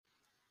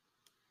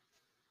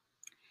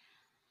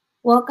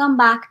Welcome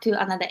back to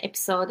another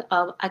episode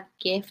of A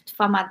Gift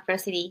from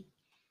Adversity.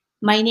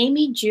 My name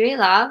is Juri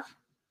Love.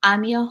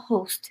 I'm your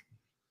host.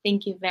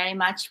 Thank you very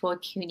much for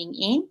tuning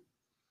in.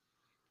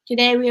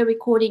 Today we are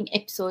recording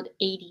episode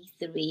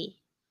 83.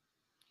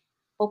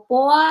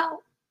 Before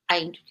I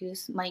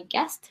introduce my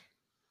guest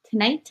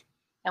tonight,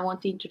 I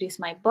want to introduce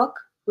my book,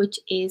 which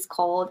is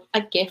called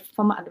A Gift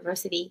from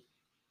Adversity.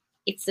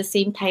 It's the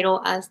same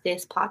title as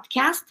this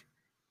podcast,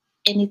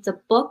 and it's a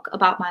book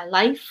about my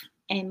life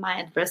and my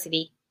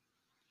adversity.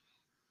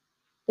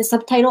 The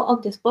subtitle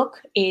of this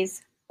book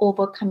is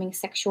Overcoming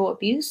Sexual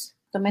Abuse,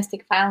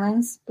 Domestic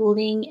Violence,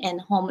 Bullying, and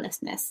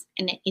Homelessness,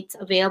 and it's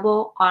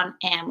available on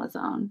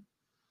Amazon.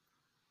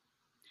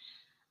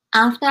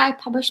 After I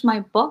published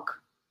my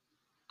book,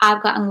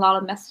 I've gotten a lot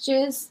of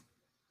messages.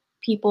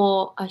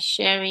 People are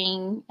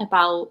sharing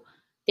about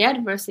their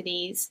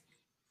adversities.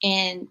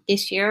 And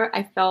this year,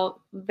 I felt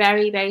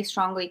very, very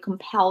strongly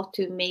compelled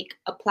to make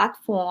a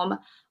platform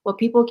where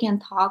people can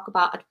talk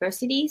about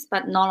adversities,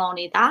 but not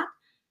only that,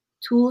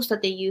 tools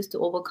that they use to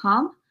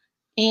overcome,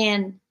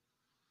 and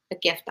the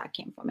gift that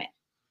came from it.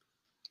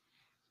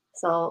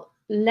 So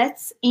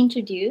let's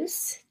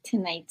introduce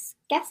tonight's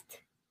guest.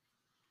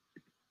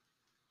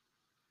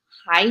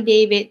 Hi,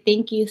 David.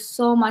 Thank you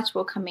so much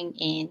for coming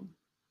in.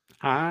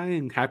 Hi,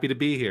 I'm happy to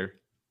be here.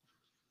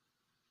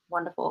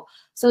 Wonderful.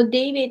 So,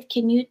 David,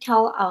 can you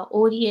tell our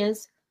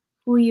audience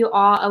who you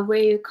are or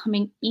where you're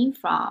coming in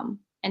from,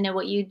 and then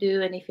what you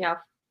do, and if you have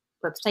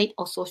website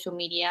or social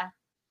media?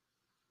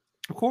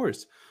 Of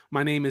course.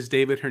 My name is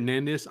David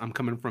Hernandez. I'm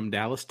coming from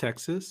Dallas,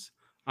 Texas.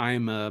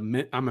 I'm a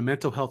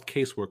mental health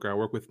caseworker. I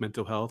work with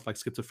mental health like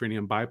schizophrenia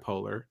and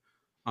bipolar.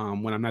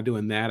 When I'm not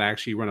doing that, I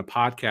actually run a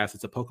podcast.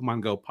 It's a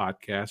Pokemon Go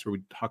podcast where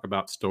we talk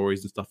about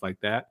stories and stuff like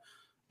that.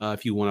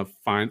 If you want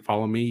to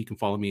follow me, you can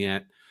follow me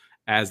at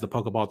as the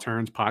Pokeball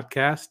Turns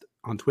podcast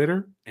on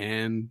Twitter.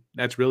 And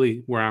that's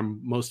really where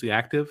I'm mostly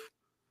active.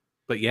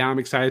 But yeah, I'm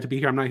excited to be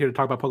here. I'm not here to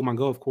talk about Pokemon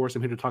Go, of course.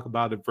 I'm here to talk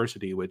about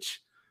adversity,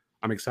 which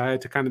I'm excited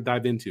to kind of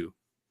dive into.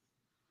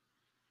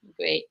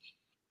 Great.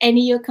 And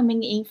you're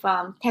coming in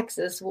from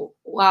Texas,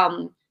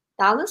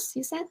 Dallas,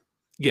 you said?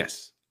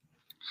 Yes.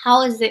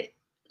 How is it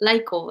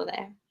like over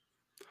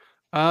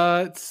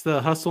there? It's the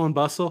hustle and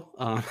bustle.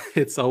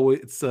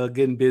 It's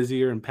getting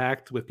busier and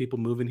packed with people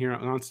moving here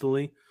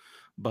constantly.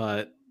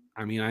 But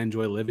I mean, I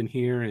enjoy living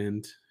here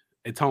and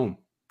it's home.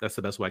 That's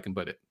the best way I can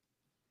put it.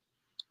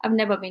 I've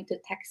never been to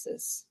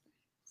Texas,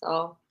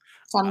 so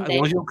As someday.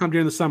 long as you don't come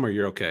during the summer,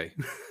 you're okay.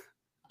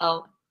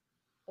 Oh,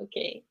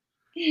 okay.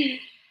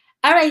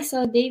 All right,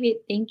 so David,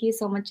 thank you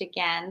so much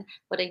again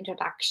for the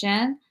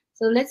introduction.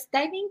 So let's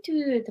dive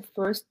into the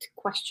first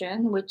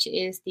question, which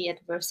is the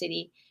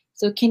adversity.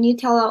 So can you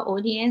tell our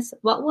audience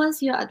what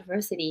was your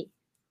adversity?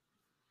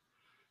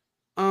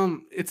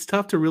 It's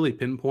tough to really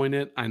pinpoint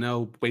it. I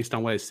know based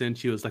on what I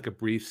sent you, it's like a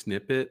brief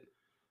snippet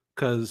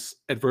because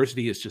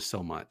adversity is just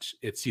so much.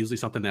 It's usually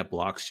something that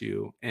blocks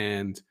you.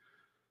 And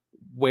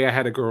way I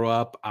had to grow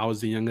up, I was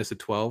the youngest of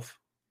 12.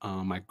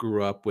 I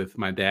grew up with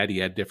my dad. He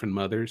had different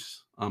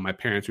mothers. My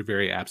parents were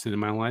very absent in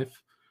my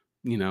life.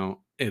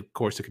 Of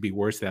course, it could be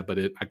worse than that, but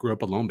I grew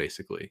up alone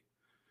basically.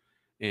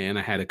 And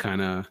I had to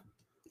kind of,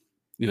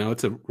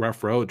 it's a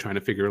rough road trying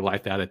to figure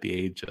life out at the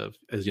age of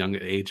as young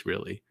an age,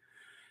 really.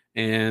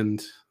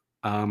 And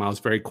I was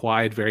very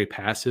quiet, very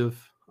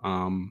passive,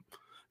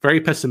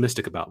 very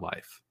pessimistic about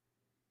life.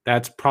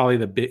 That's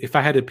probably if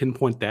I had to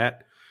pinpoint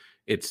that,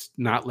 it's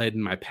not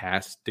letting my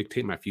past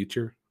dictate my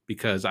future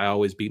because I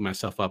always beat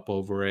myself up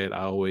over it.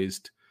 I always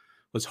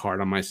was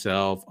hard on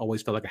myself,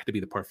 always felt like I had to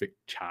be the perfect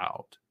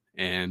child.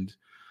 And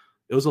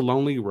it was a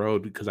lonely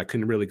road because I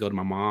couldn't really go to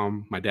my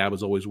mom. My dad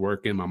was always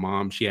working. My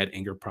mom, she had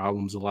anger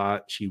problems a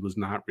lot. She was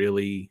not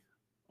really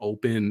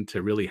open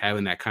to really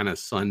having that kind of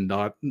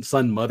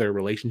son-mother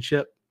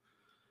relationship.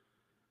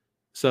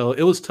 So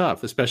it was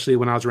tough, especially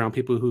when I was around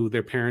people who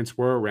their parents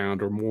were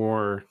around or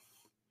more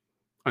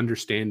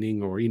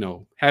understanding or,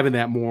 having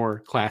that more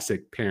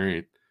classic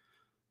parent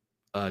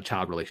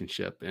child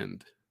relationship.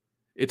 And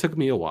it took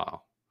me a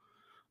while.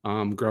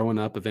 Growing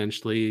up,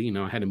 eventually,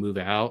 I had to move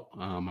out.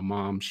 My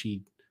mom,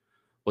 she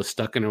was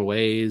stuck in her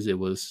ways.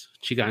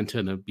 She got into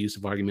an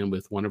abusive argument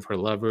with one of her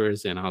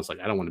lovers, and I was like,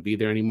 I don't want to be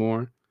there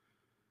anymore.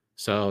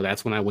 So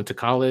that's when I went to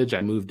college.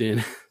 I moved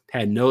in,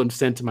 had no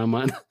cent to my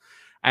money.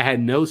 I had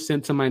no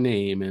cent to my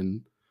name,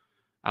 and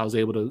I was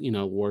able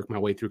to, work my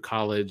way through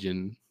college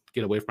and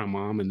get away from my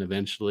mom. And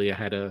eventually I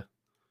had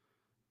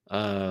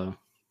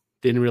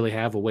didn't really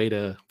have a way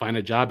to find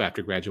a job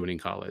after graduating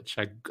college.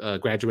 I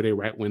graduated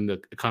right when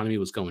the economy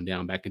was going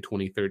down back in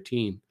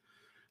 2013.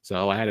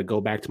 So I had to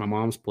go back to my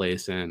mom's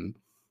place, and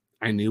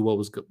I knew what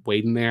was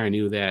waiting there. I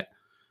knew that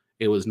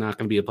it was not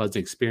going to be a pleasant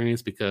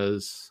experience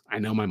because I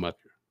know my mother.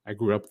 I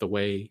grew up the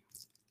way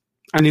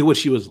I knew what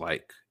she was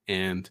like.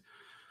 And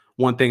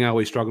one thing I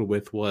always struggled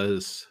with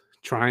was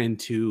trying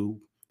to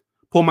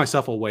pull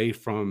myself away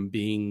from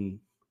being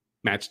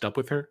matched up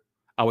with her.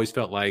 I always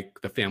felt like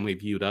the family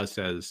viewed us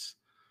as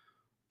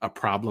a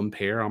problem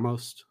pair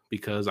almost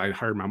because I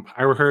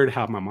heard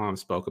how my mom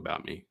spoke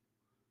about me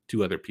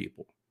to other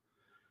people.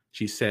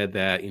 She said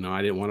that,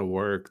 I didn't want to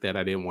work, that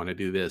I didn't want to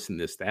do this and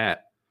this,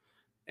 that.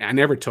 And I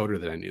never told her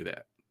that I knew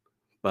that,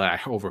 but I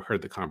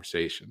overheard the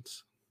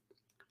conversations.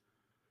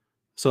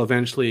 So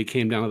eventually it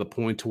came down to the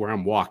point to where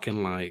I'm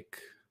walking like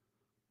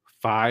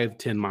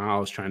 5-10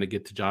 miles trying to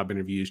get to job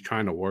interviews,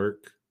 trying to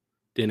work,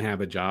 didn't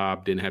have a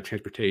job, didn't have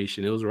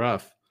transportation. It was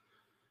rough,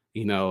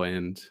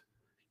 and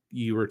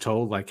you were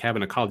told like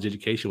having a college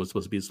education was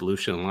supposed to be a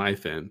solution in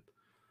life. And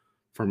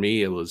for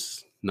me, it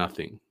was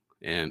nothing.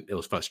 And it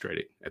was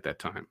frustrating at that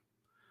time.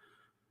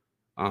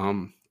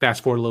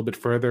 Fast forward a little bit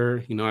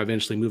further, I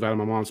eventually move out of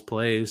my mom's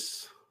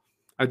place.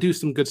 I do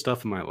some good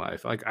stuff in my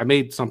life. Like I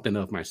made something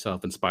of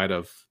myself in spite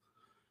of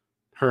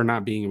her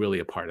not being really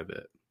a part of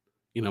it.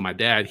 My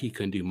dad, he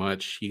couldn't do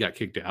much. He got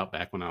kicked out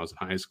back when I was in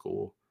high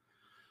school.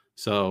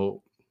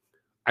 So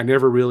I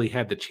never really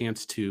had the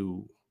chance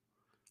to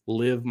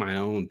live my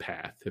own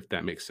path, if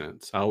that makes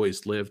sense. I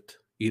always lived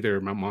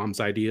either my mom's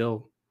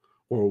ideal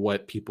or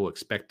what people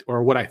expect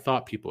or what I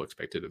thought people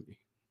expected of me.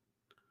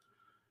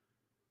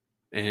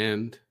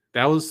 And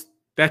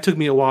that took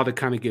me a while to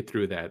kind of get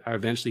through that. I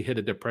eventually hit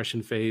a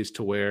depression phase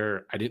to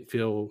where I didn't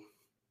feel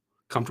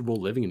comfortable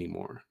living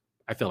anymore.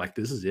 I felt like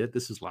this is it.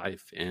 This is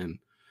life. And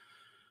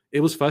it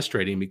was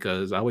frustrating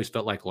because I always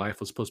felt like life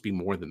was supposed to be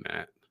more than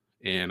that.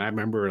 And I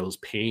remember it was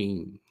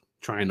pain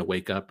trying to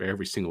wake up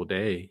every single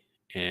day.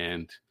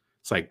 And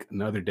it's like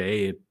another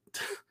day.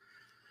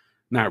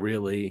 Not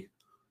really.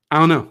 I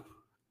don't know.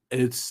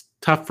 It's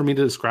tough for me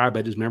to describe.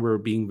 I just remember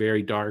being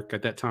very dark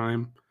at that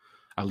time.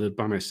 I lived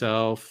by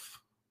myself.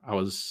 I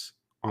was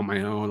on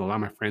my own. A lot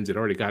of my friends had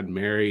already gotten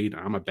married.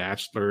 I'm a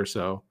bachelor.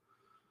 So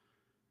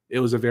it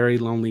was a very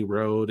lonely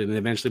road. And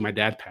eventually my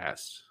dad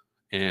passed.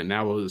 And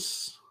that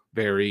was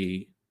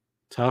very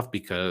tough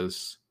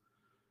because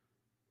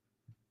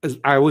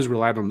I always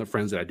relied on the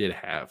friends that I did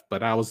have,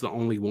 but I was the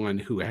only one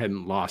who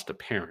hadn't lost a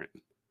parent.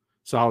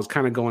 So I was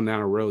kind of going down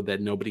a road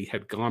that nobody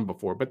had gone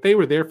before, but they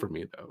were there for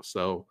me though.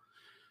 So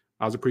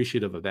I was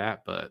appreciative of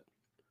that, but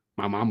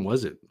my mom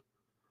wasn't.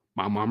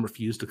 My mom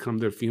refused to come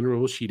to the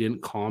funeral. She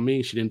didn't call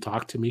me. She didn't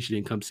talk to me. She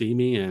didn't come see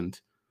me. And,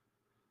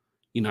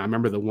 I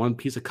remember the one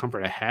piece of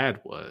comfort I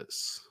had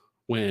was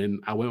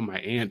when I went with my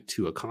aunt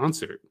to a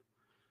concert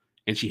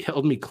and she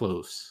held me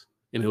close.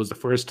 And it was the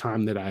first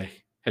time that I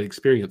had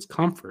experienced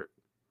comfort.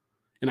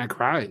 And I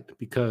cried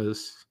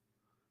because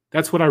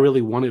that's what I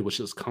really wanted, was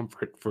just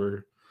comfort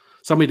for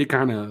somebody to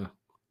kind of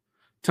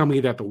tell me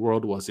that the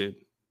world wasn't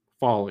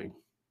falling.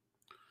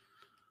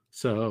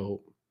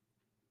 So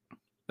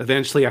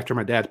eventually, after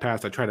my dad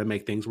passed, I tried to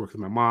make things work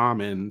with my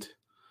mom, and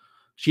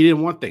she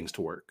didn't want things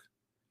to work.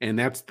 And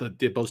that's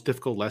the most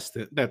difficult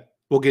lesson that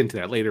we'll get into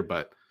that later.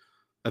 But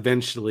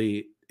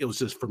eventually, it was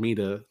just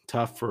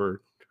tough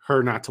for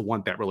her not to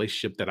want that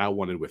relationship that I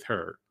wanted with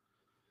her.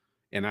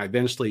 And I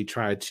eventually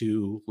tried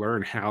to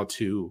learn how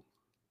to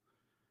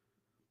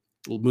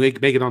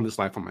make it on this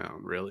life on my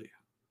own, really.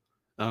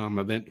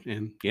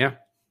 Yeah.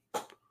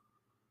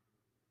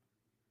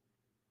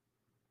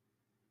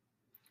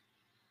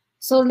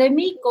 So let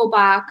me go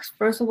back.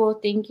 First of all,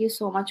 thank you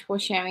so much for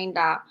sharing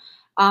that.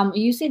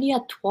 You said you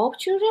had 12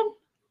 children?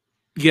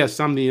 Yes,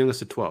 I'm the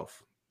youngest of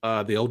 12.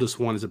 The oldest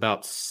one is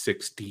about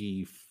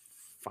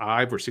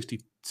 65 or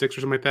 66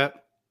 or something like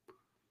that.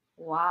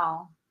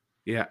 Wow.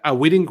 Yeah,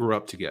 we didn't grow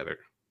up together.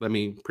 Let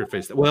me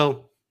preface that.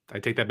 Well, I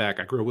take that back.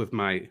 I grew up with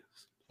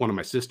one of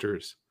my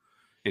sisters,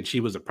 and she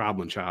was a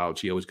problem child.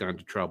 She always got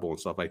into trouble and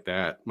stuff like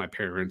that. My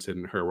parents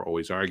and her were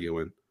always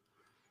arguing.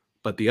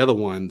 But the other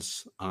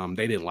ones,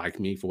 they didn't like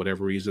me for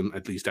whatever reason.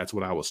 At least that's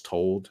what I was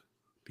told,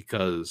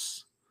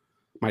 because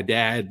my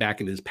dad,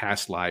 back in his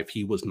past life,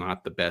 he was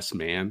not the best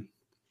man.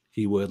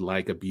 He would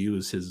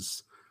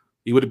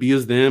he would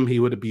abuse them. He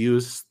would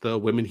abuse the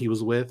women he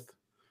was with.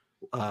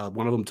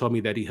 One of them told me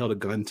that he held a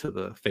gun to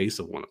the face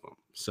of one of them.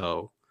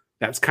 So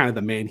that's kind of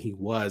the man he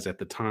was at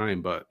the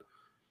time. But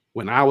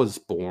when I was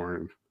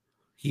born,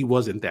 he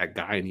wasn't that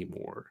guy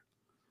anymore.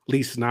 At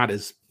least not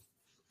as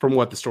from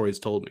what the stories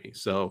told me.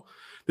 So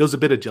there was a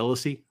bit of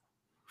jealousy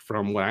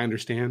from what I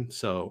understand.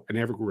 So I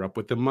never grew up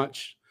with them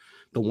much.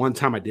 The one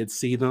time I did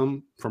see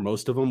them, for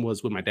most of them,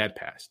 was when my dad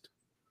passed.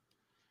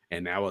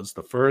 And that was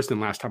the first and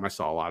last time I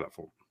saw a lot of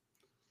them.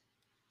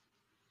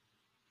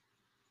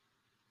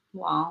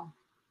 Wow.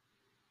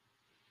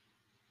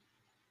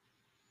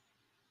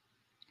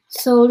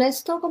 So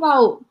let's talk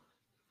about,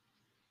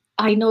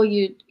 I know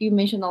you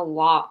mentioned a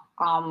lot,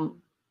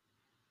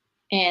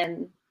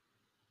 and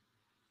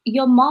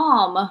your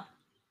mom,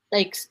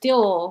 like,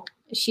 still,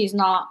 she's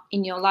not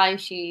in your life.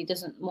 She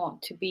doesn't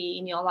want to be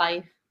in your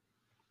life.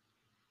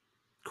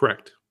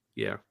 Correct.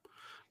 Yeah.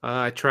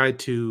 I tried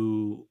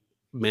to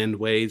mend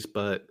ways,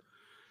 but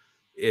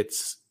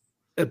it's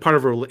a part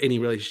of any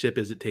relationship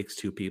is it takes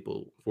two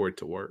people for it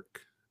to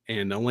work.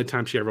 And the only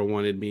time she ever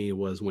wanted me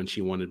was when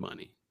she wanted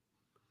money.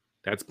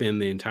 That's been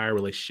the entire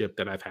relationship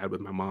that I've had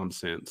with my mom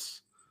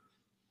since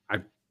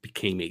I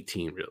became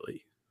 18,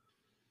 really.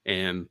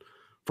 And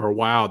for a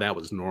while, that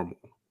was normal.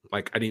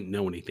 Like, I didn't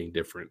know anything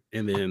different.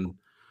 And then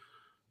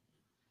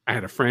I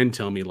had a friend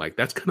tell me, like,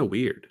 that's kind of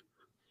weird.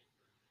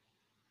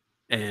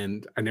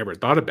 And I never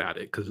thought about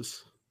it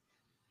because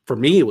for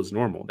me it was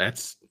normal.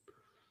 That's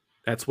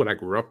what I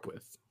grew up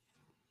with.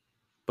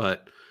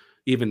 But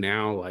even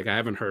now, like I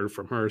haven't heard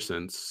from her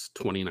since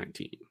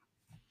 2019.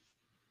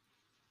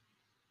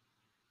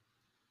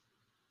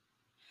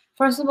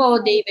 First of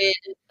all, David,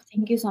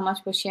 thank you so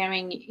much for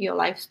sharing your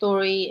life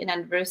story and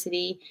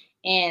adversity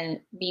and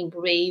being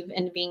brave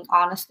and being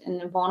honest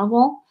and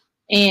vulnerable.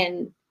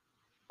 And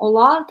a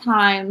lot of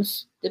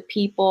times, the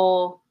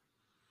people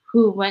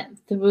who went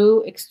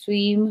through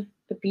extreme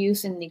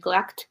abuse and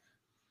neglect,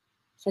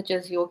 such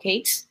as your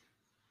case,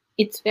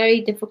 it's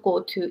very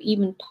difficult to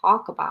even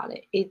talk about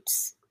it.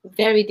 It's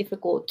very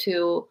difficult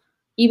to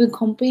even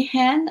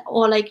comprehend,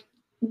 or like,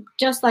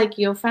 just like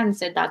your friend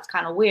said, that's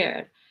kind of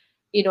weird.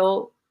 You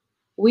know,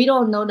 we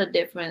don't know the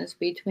difference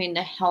between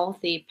the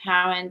healthy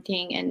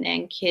parenting and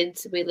then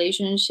kids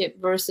relationship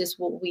versus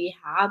what we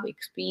have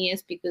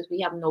experienced because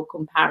we have no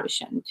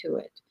comparison to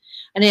it.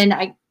 And then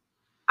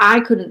I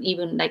couldn't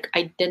even like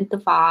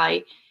identify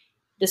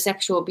the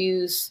sexual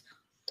abuse,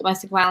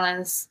 domestic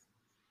violence,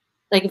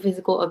 like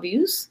physical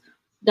abuse,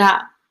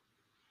 that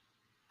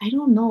I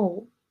don't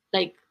know.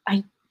 Like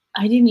I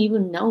didn't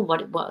even know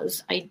what it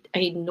was. I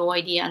had no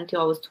idea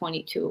until I was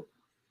 22.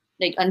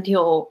 Like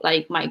until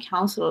like my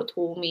counselor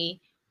told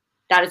me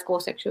that is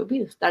called sexual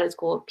abuse. That is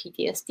called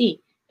PTSD.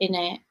 And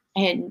I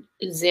had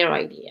zero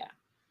idea.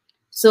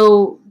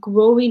 So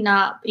growing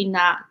up in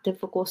that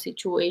difficult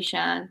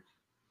situation,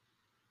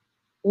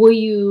 were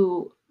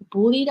you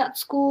bullied at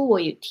school? Were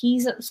you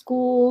teased at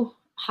school?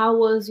 How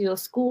was your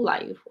school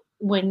life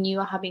when you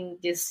were having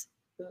this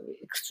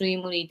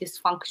extremely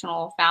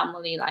dysfunctional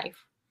family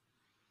life?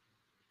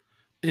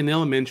 In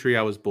elementary,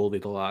 I was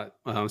bullied a lot,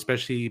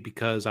 especially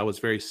because I was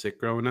very sick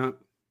growing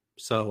up.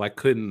 So I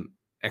couldn't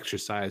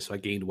exercise, so I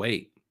gained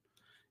weight.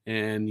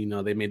 And,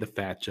 they made the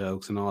fat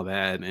jokes and all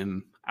that.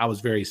 And I was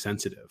very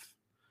sensitive.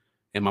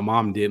 And my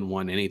mom didn't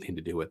want anything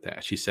to do with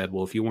that. She said,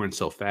 well, if you weren't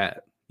so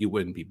fat, you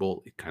wouldn't be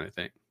bullied, kind of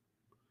thing.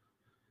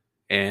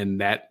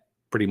 And that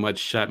pretty much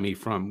shut me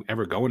from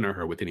ever going to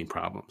her with any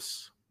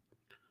problems.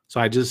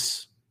 So I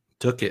just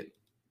took it.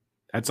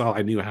 That's all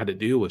I knew how to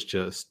do was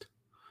just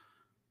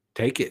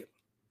take it.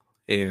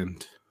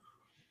 And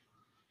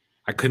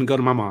I couldn't go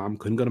to my mom,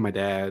 couldn't go to my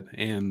dad.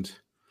 And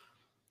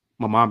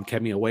my mom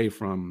kept me away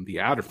from the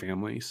outer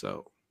family.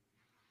 So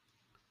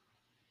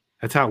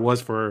that's how it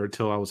was for her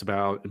until I was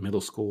about in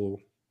middle school.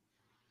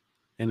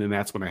 And then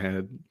that's when I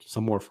had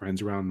some more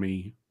friends around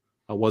me.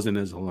 I wasn't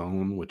as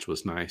alone, which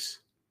was nice.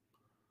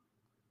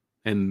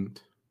 And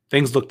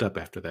things looked up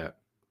after that.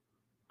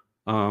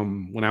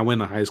 When I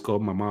went to high school,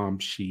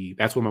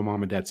 that's when my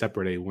mom and dad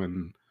separated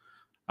when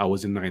I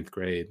was in ninth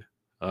grade.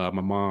 My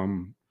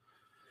mom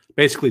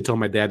basically told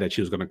my dad that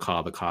she was going to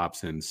call the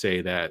cops and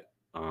say that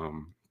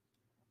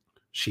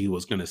she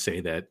was going to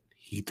say that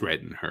he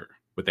threatened her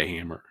with a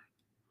hammer.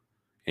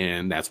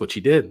 And that's what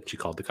she did. She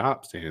called the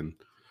cops. And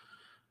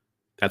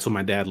that's when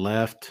my dad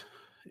left.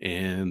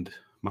 And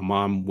my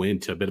mom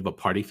went to a bit of a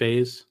party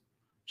phase.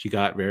 She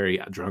got very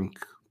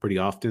drunk pretty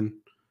often,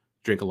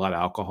 drank a lot of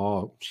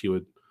alcohol. She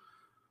would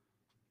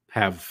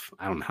have,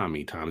 I don't know how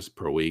many times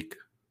per week,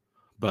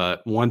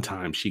 but one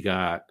time she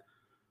got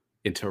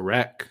into a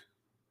wreck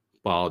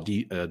while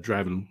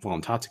driving while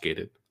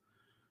intoxicated.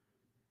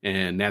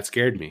 And that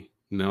scared me.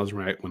 And that was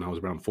right when I was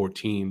around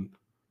 14.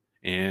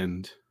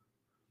 And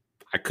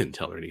I couldn't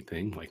tell her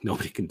anything. Like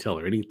nobody can tell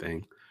her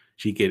anything.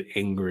 She'd get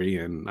angry,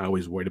 and I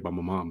always worried about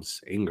my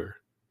mom's anger.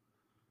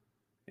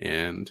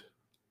 And,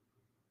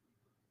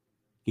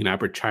 I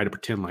would try to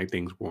pretend like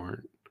things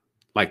weren't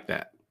like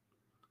that.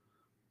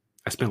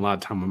 I spent a lot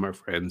of time with my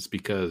friends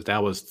because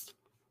that was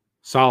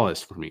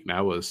solace for me.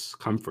 That was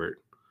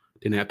comfort.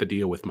 Didn't have to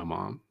deal with my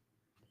mom.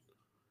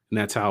 And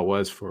that's how it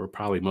was for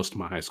probably most of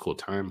my high school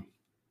time.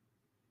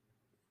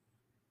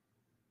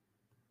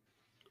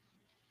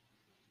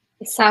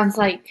 It sounds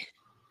like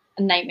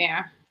a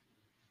nightmare.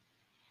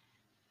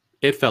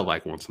 It felt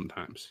like one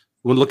sometimes.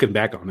 When looking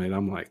back on it,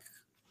 I'm like,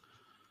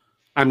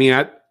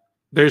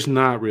 there's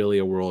not really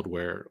a world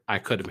where I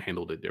could have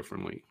handled it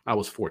differently. I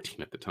was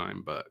 14 at the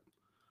time, but,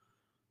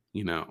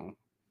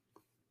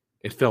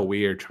 it felt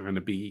weird trying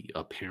to be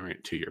a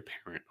parent to your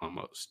parent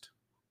almost.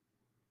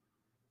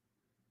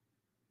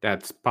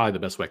 That's probably the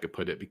best way I could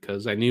put it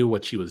because I knew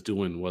what she was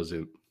doing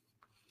wasn't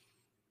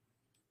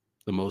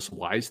the most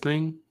wise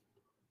thing,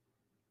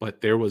 but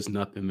there was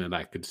nothing that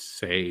I could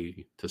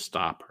say to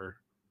stop her.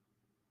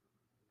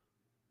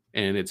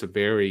 And it's a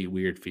very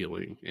weird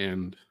feeling.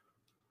 And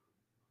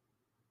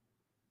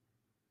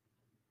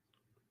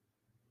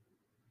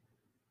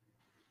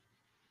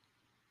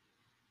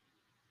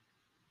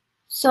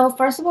So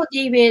first of all,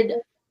 David,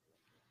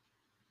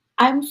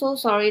 I'm so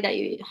sorry that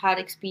you had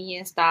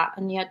experienced that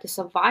and you had to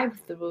survive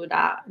through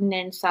that. And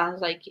then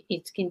sounds like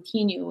it's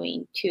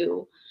continuing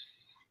to.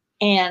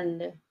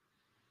 And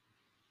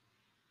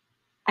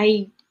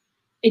I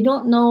I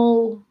don't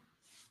know.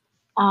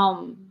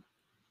 Um,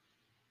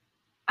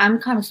 I'm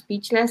kind of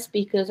speechless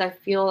because I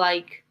feel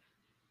like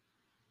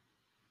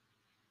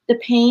the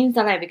pains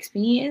that I've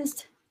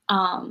experienced,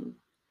 um,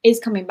 is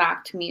coming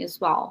back to me as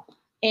well.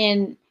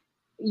 And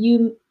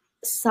you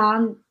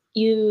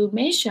you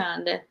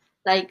mentioned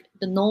like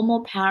the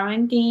normal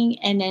parenting,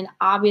 and then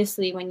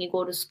obviously when you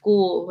go to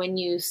school, when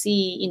you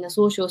see in a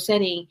social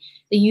setting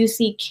that you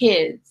see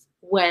kids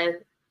with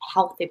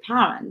healthy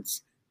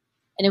parents,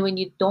 and then when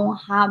you don't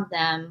have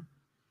them,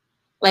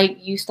 like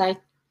you start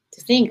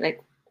to think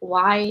like,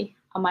 why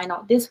am I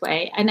not this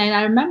way? And then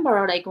I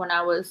remember like when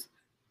I was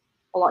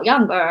a lot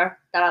younger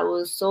that I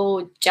was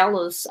so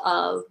jealous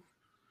of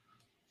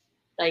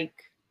like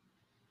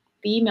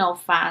female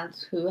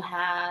fans who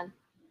had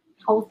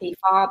healthy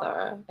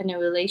father and a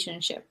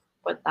relationship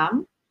with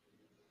them.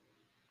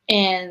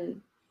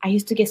 And I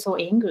used to get so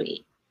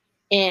angry.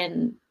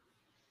 And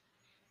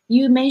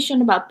you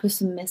mentioned about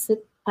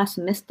pessimistic.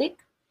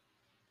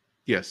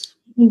 Yes.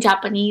 In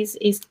Japanese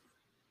is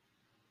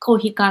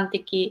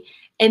kohikanteki.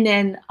 And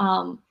then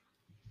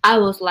I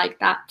was like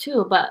that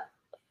too. But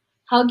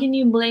how can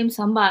you blame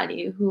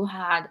somebody who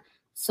had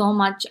so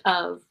much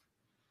of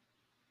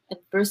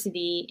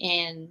adversity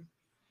and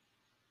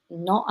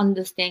not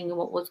understanding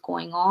what was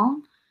going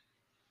on?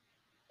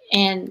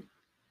 And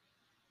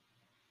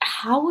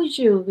how would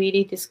you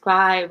really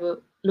describe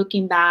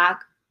looking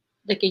back,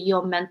 like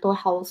your mental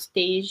health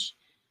stage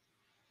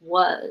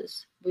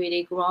was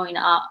really growing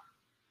up,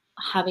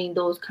 having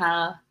those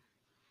kind of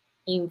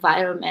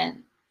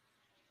environment?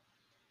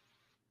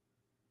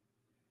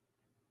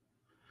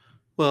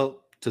 Well,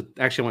 to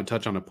actually, I want to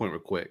touch on a point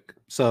real quick.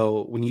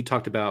 So when you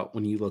talked about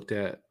when you looked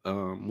at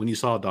when you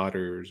saw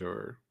daughters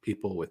or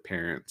people with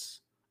parents,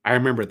 I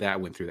remember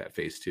that went through that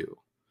phase too.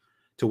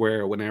 To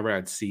where whenever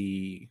I'd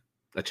see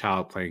a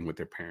child playing with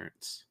their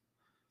parents,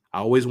 I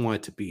always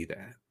wanted to be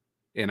that.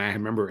 And I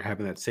remember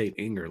having that same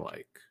anger,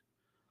 like,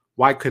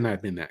 why couldn't I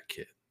have been that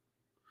kid?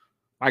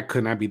 Why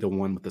couldn't I be the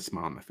one with the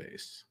smile on the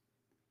face?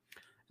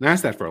 And I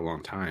asked that for a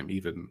long time,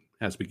 even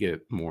as we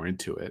get more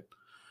into it.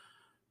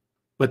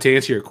 But to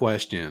answer your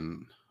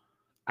question,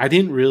 I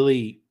didn't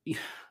really.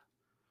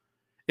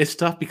 It's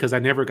tough because I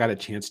never got a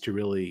chance to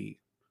really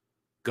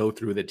go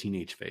through the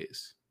teenage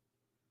phase,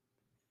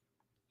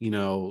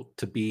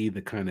 to be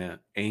the kind of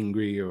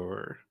angry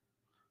or,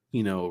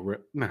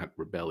 not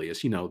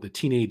rebellious, the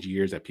teenage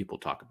years that people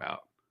talk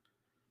about.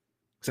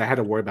 Because I had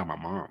to worry about my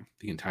mom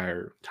the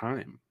entire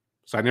time.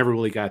 So I never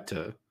really got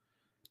to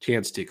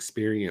chance to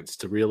experience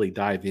to really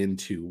dive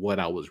into what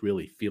I was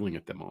really feeling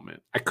at the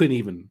moment. I couldn't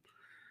even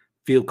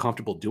feel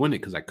comfortable doing it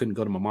because I couldn't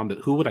go to my mom.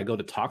 Who would I go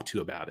to talk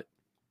to about it?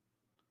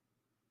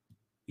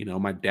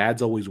 My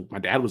dad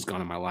was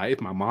gone in my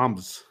life. My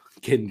mom's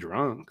getting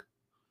drunk.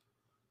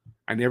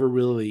 I never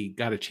really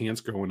got a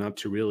chance growing up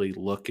to really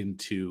look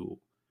into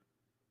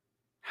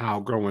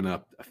how growing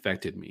up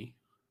affected me.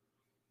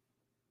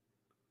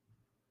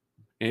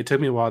 And it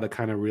took me a while to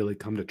kind of really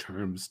come to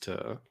terms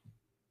to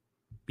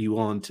be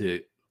willing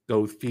to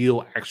go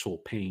feel actual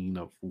pain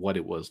of what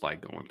it was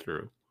like going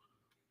through.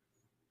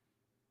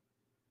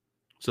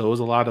 So it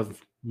was a lot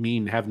of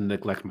me having to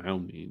neglect my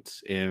own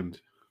needs. And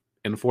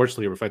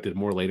unfortunately, it reflected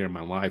more later in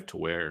my life to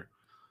where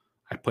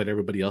I put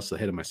everybody else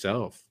ahead of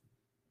myself,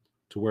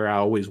 to where I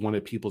always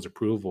wanted people's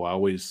approval. I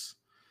always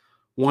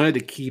wanted to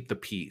keep the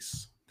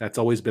peace. That's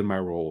always been my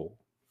role.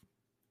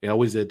 It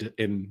always did,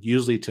 and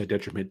usually to a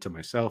detriment to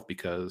myself,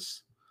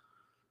 because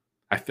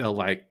I felt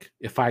like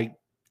if I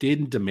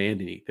didn't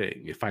demand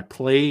anything, if I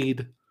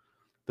played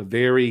the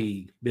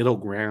very middle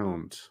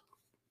ground,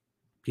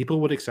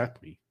 people would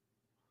accept me.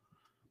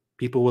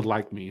 People would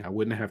like me. I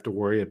wouldn't have to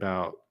worry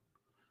about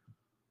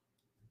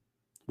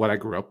what I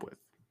grew up with,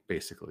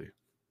 basically.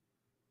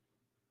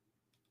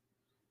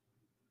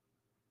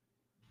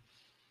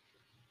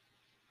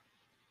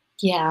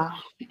 Yeah,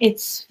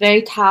 it's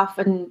very tough.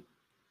 And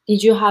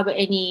did you have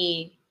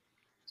any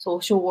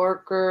social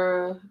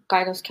worker,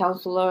 guidance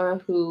counselor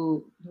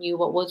who knew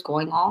what was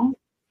going on?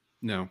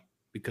 No,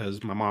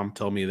 because my mom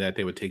told me that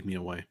they would take me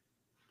away.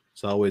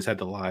 So I always had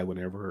to lie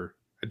whenever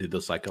I did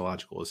those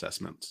psychological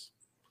assessments.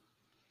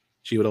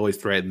 She would always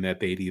threaten that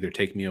they'd either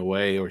take me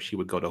away or she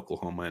would go to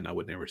Oklahoma and I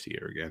would never see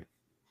her again.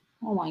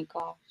 Oh my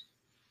gosh.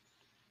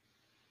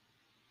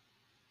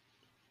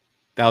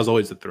 That was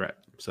always the threat.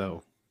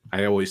 So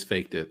I always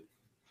faked it.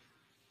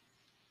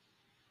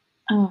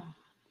 Oh,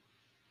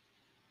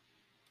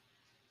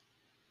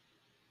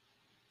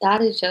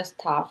 that is just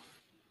tough.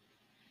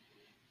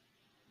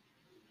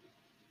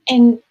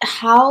 And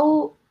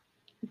how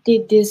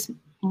did this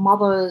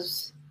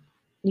mother's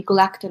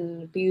neglect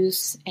and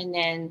abuse, and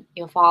then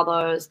your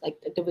father's like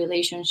the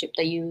relationship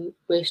that you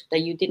wish that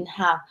you didn't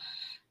have,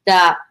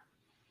 that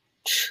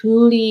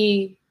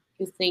truly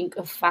you think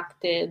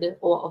affected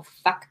or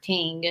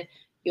affecting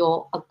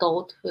your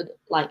adulthood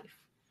life?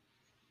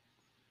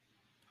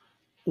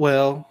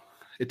 Well,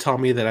 it taught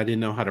me that I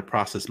didn't know how to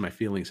process my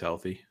feelings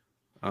healthy.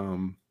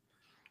 Um,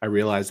 I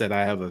realized that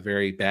I have a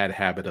very bad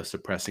habit of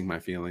suppressing my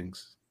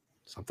feelings,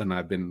 something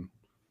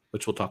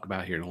which we'll talk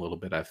about here in a little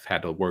bit, I've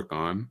had to work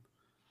on.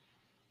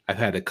 I've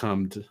had to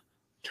come to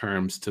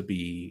terms to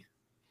be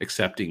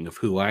accepting of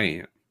who I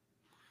am,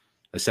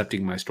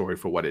 accepting my story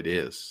for what it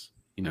is.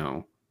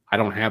 I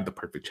don't have the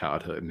perfect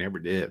childhood, never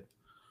did.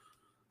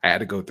 I had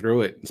to go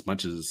through it as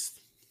much as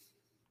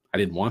I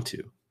didn't want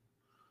to.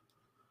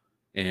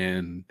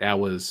 And that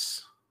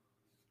was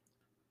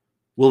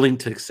willing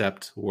to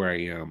accept where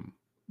I am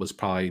was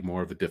probably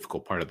more of a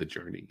difficult part of the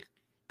journey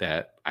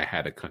that I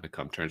had to kind of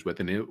come to terms with.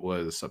 And it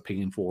was a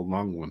painful,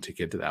 long one to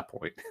get to that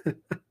point.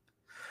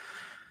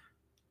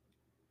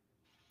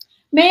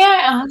 May I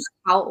ask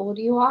how old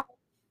you are?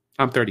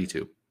 I'm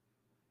 32.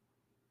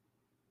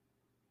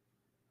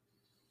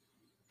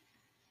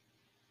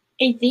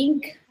 I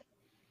think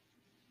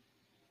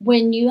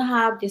when you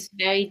have this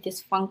very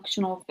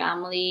dysfunctional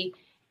family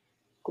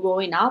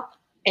growing up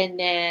and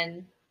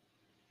then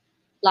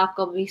lack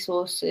of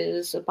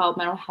resources about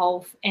mental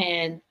health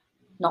and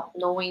not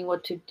knowing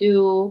what to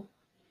do,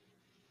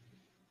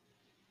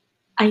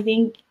 I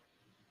think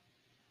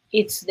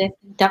it's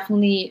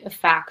definitely a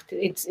fact.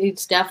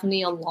 It's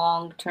definitely a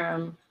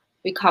long-term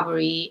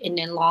recovery and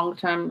a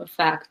long-term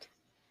effect.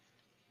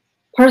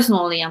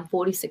 Personally, I'm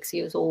 46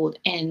 years old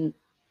and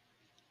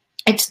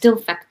it's still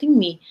affecting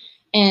me.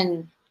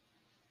 And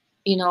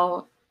you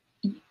know,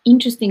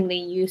 interestingly,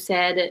 you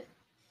said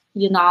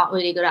you're not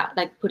really good at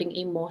like putting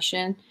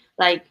emotion,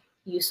 like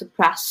you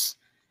suppress,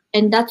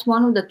 and that's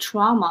one of the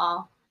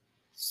trauma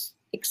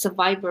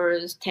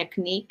survivors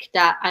technique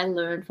that I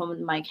learned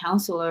from my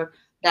counselor.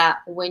 That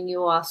when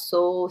you are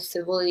so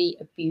severely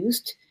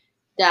abused,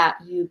 that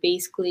you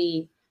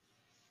basically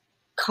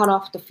cut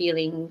off the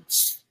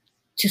feelings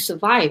to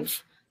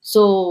survive.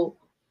 So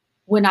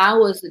when I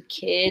was a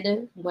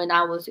kid, when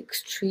I was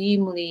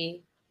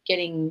extremely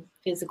getting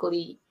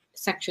physically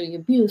sexually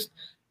abused,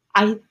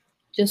 I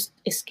just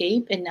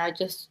escape and I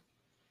just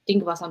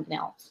think about something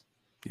else.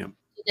 Yeah.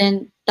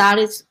 Then that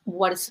is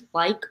what it's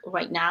like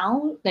right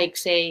now. Like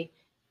say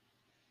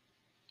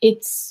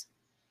it's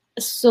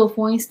so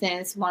for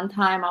instance, one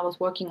time I was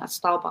working at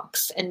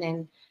Starbucks and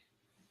then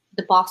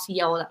the boss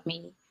yelled at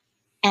me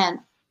and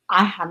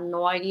I had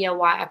no idea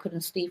why I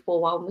couldn't sleep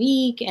for 1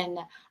 week and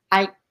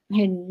I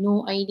had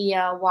no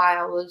idea why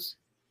I was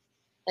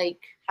like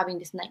having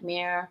this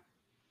nightmare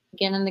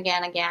again and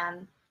again and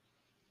again.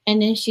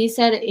 And then she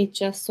said it's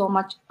just so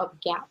much of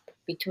gap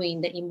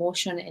between the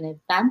emotion and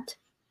event.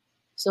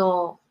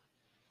 So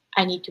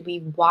I need to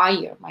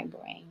rewire my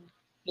brain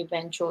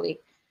eventually.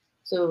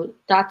 So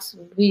that's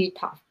really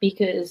tough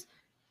because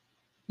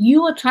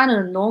you are trying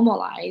to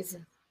normalize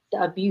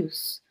the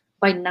abuse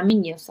by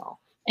numbing yourself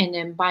and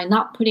then by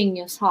not putting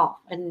yourself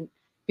and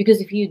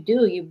because if you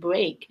do you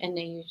break and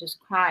then you just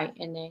cry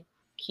and then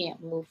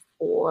can't move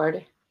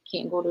forward,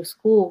 can't go to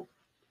school.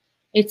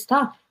 It's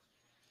tough.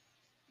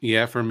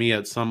 Yeah, for me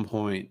at some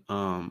point,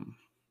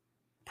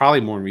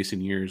 probably more in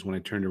recent years when I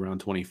turned around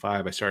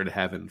 25, I started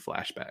having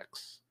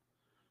flashbacks.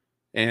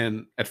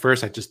 And at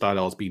first I just thought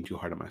I was being too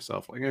hard on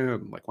myself. Like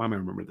why am I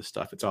remembering this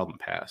stuff? It's all in the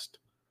past.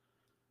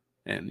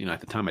 And at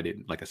the time I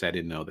didn't, like I said, I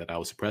didn't know that I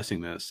was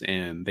suppressing this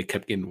and they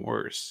kept getting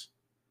worse.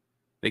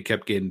 They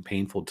kept getting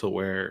painful to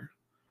where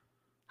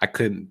I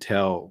couldn't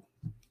tell.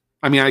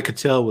 I mean, I could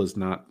tell it was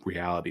not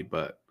reality,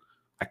 but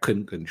I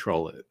couldn't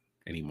control it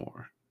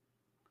anymore.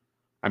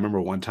 I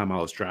remember one time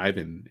I was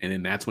driving and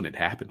then that's when it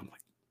happened. I'm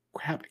like,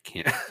 crap, I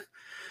can't.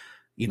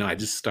 I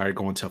just started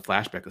going to a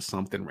flashback of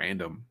something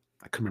random.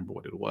 I couldn't remember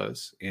what it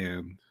was.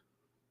 And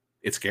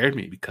it scared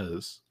me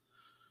because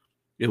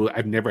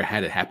I've never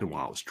had it happen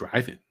while I was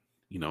driving.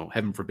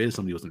 Heaven forbid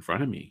somebody was in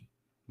front of me.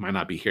 Might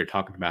not be here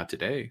talking about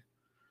today.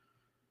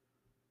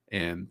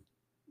 And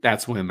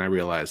that's when I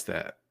realized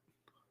that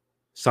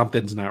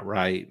something's not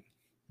right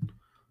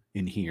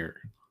in here.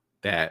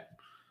 That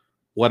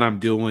what I'm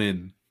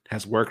doing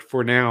has worked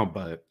for now,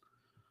 but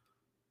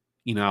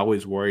I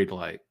always worried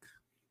like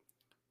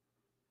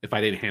if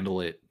I didn't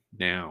handle it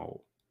now,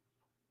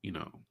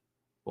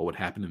 what would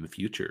happen in the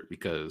future?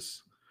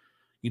 Because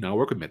I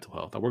work with mental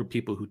health. I work with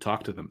people who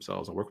talk to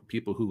themselves. I work with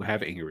people who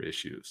have anger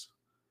issues.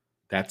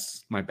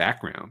 That's my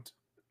background.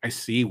 I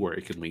see where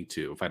it can lead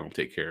to if I don't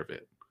take care of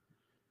it.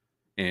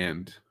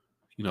 And,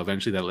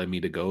 eventually that led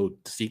me to go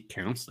to seek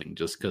counseling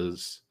just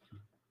because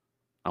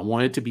I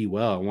wanted to be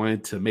well. I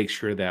wanted to make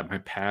sure that my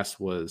past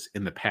was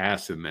in the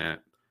past and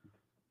that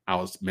I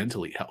was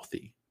mentally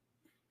healthy.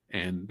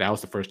 And that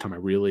was the first time I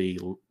really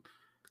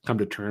come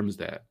to terms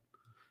that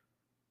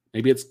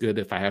maybe it's good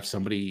if I have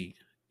somebody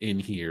in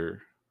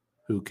here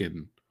who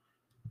can,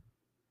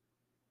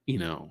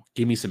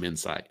 give me some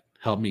insight,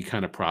 help me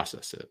kind of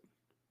process it.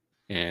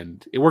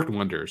 And it worked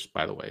wonders,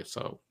 by the way.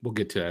 So we'll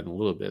get to that in a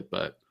little bit.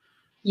 But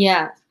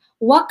Yeah.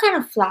 What kind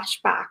of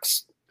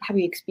flashbacks have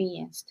you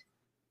experienced?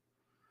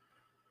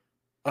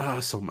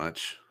 so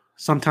much.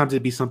 Sometimes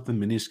it'd be something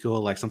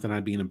minuscule, like something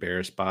I'd be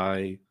embarrassed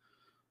by.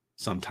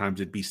 Sometimes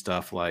it'd be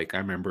stuff like I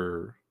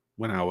remember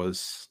when I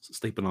was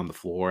sleeping on the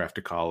floor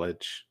after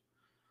college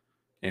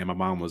and my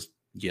mom was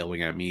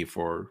yelling at me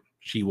for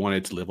she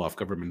wanted to live off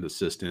government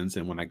assistance.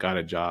 And when I got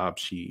a job,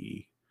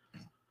 she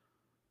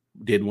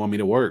didn't want me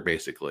to work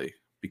basically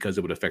because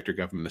it would affect her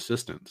government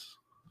assistance.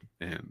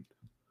 And,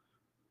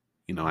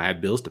 I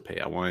had bills to pay.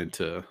 I wanted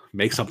to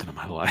make something of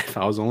my life.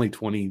 I was only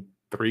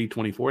 23,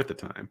 24 at the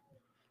time.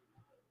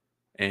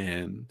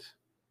 And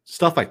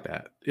stuff like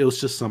that. It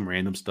was just some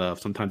random stuff.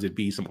 Sometimes it'd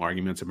be some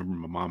arguments I remember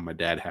my mom and my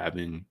dad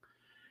having.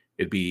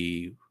 It'd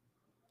be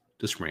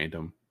just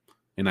random.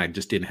 And I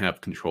just didn't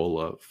have control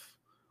of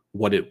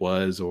what it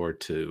was or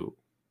to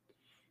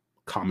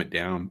calm it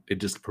down. It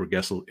just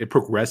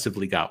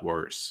progressively got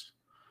worse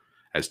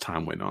as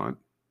time went on.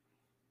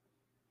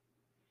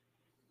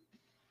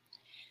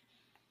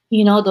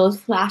 You know, those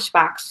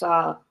flashbacks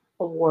are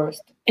the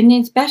worst, and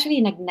especially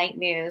in like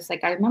nightmares.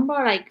 Like I remember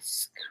like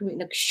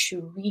like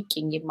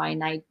shrieking in my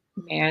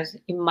nightmares,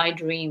 in my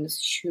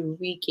dreams,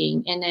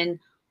 shrieking, and then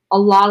a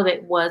lot of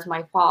it was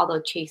my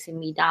father chasing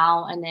me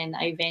down, and then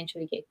I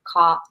eventually get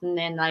caught, and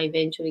then I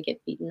eventually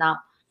get beaten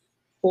up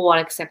for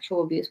like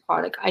sexual abuse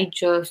part. Like I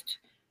just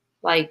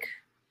like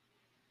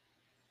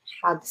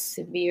had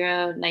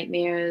severe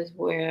nightmares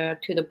where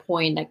to the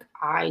point like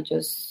I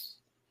just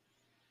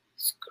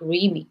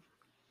screaming.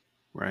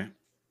 Right.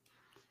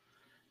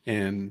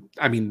 And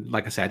I mean,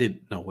 like I said, I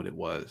didn't know what it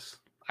was.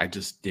 I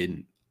just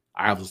didn't.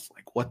 I was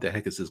like, what the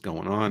heck is this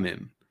going on?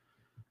 And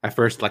at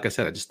first, like I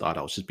said, I just thought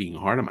I was just being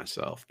hard on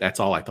myself. That's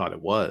all I thought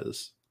it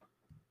was.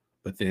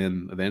 But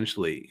then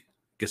eventually it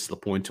gets to the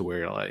point to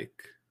where like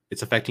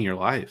it's affecting your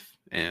life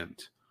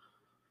and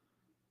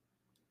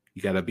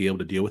you got to be able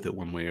to deal with it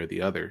one way or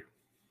the other.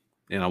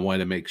 And I wanted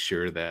to make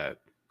sure that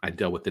I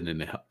dealt with it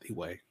in a healthy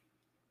way.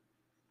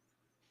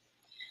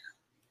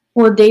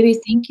 Well, David,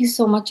 thank you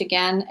so much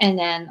again. And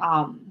then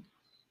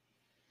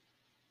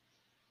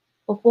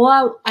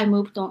before I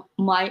moved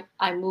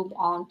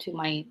on to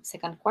my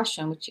second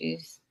question, which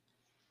is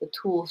the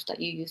tools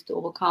that you use to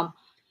overcome.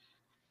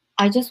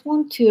 I just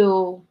want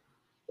to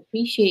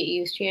appreciate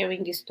you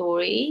sharing this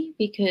story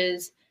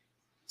because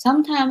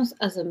sometimes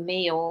as a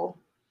male,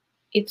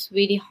 it's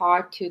really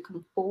hard to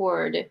come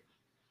forward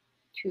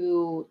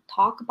to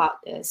talk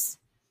about this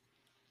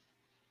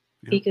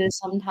because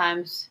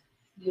sometimes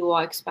you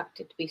are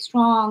expected to be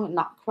strong,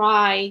 not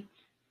cry,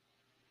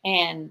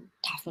 and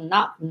toughen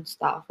up and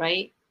stuff,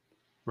 right?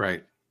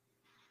 Right.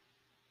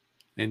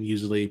 And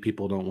usually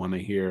people don't want to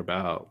hear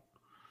about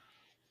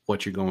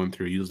what you're going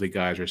through. Usually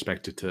guys are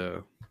expected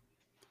to,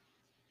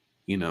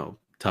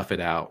 tough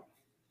it out,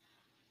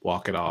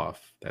 walk it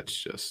off. That's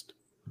just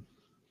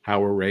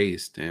how we're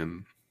raised.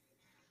 And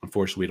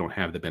unfortunately, we don't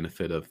have the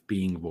benefit of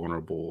being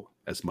vulnerable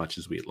as much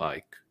as we'd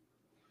like.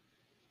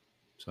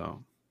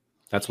 So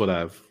that's what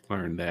I've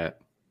learned, that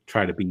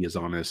try to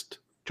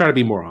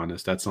be more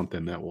honest. That's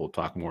something that we'll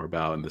talk more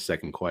about in the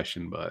second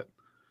question. But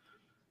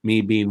me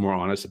being more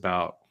honest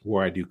about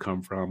where I do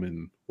come from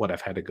and what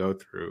I've had to go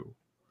through.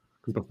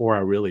 Because before I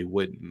really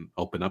wouldn't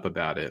open up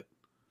about it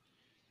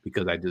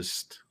because I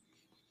just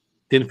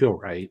didn't feel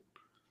right.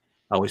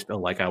 I always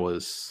felt like I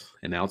was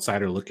an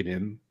outsider looking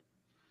in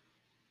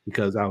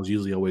because I was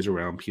usually always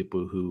around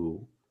people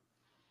who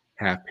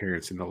have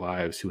parents in their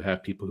lives, who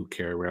have people who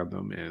care around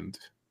them. And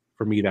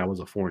for me, that was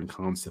a foreign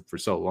concept for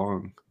so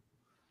long.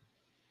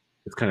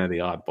 It's kind of the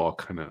oddball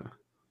kind of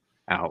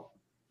out,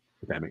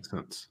 if that makes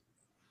sense.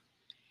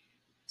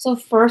 So,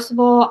 first of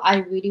all, I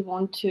really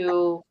want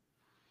to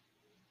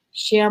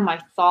share my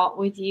thought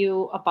with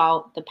you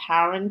about the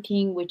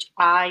parenting, which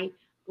I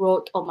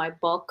wrote on my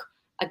book,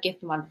 A Gift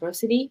from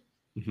Adversity.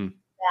 Mm-hmm.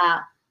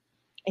 That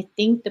I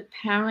think the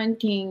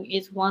parenting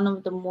is one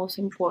of the most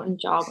important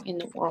jobs in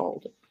the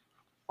world.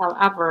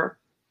 However,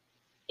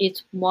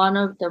 it's one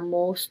of the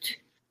most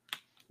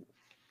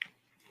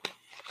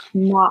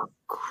not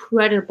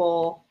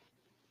credible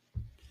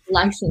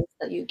license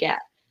that you get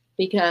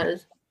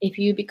because if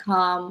you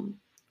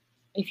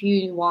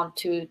want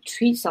to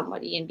treat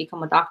somebody and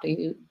become a doctor,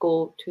 you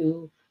go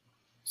to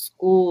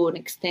school and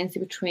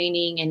extensive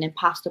training and then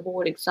pass the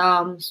board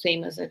exam,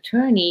 same as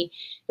attorney.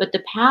 But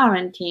the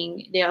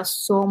parenting, there are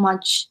so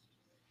much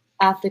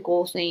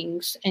ethical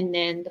things and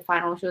then the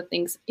financial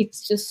things.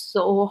 It's just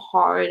so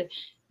hard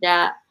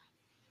that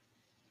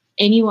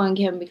anyone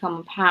can become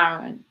a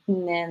parent.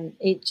 And then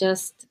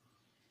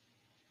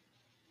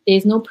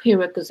there's no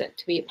prerequisite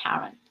to be a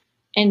parent.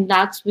 And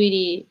that's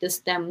really the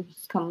stem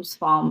comes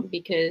from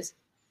because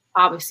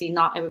obviously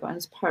not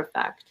everyone's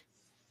perfect.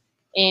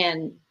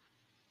 And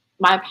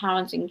my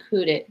parents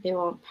included, they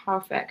weren't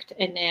perfect.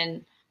 And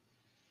then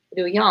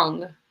they were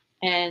young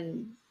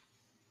and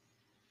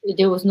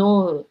there was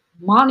no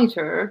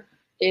monitor,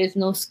 there's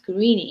no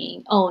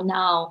screening. Oh,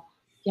 now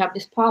you have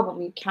this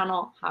problem, you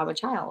cannot have a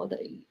child.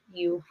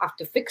 You have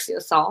to fix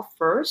yourself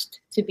first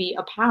to be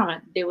a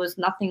parent. There was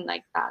nothing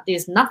like that.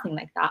 There's nothing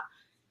like that.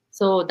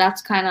 So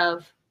that's kind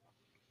of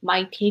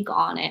my take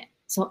on it.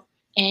 So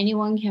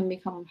anyone can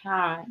become a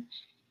parent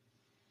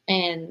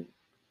and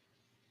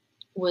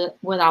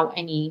without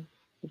any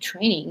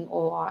training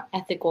or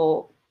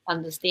ethical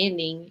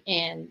understanding,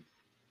 and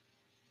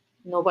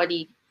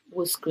nobody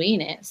will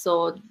screen it.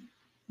 So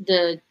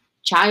the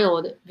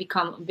child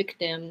become a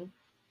victim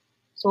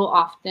so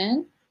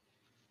often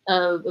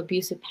of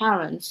abusive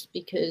parents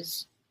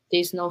because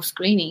there's no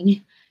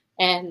screening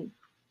and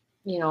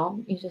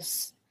you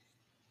just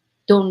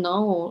don't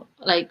know,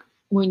 like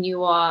when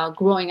you are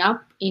growing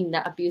up in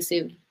the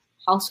abusive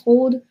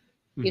household,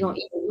 you don't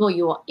even know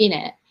you are in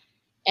it.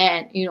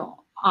 And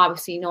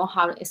obviously know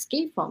how to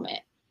escape from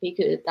it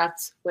because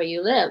that's where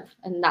you live,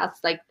 and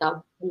that's like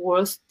the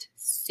worst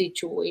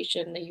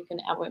situation that you can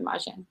ever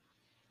imagine.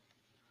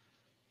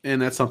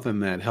 And that's something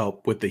that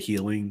helped with the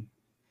healing,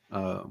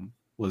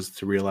 was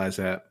to realize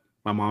that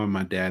my mom and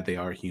my dad, they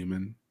are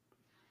human.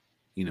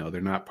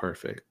 They're not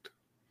perfect.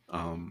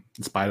 In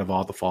spite of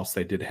all the faults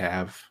they did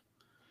have,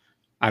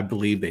 I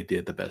believe they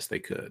did the best they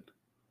could.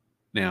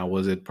 Now,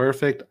 was it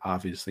perfect?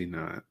 Obviously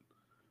not.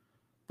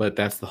 But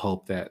that's the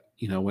hope that,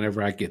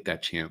 whenever I get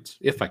that chance,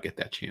 if I get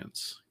that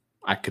chance,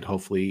 I could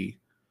hopefully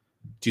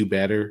do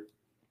better,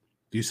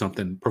 do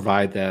something,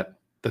 provide that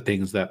the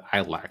things that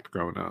I lacked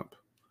growing up.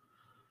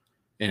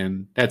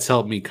 And that's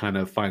helped me kind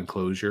of find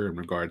closure in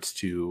regards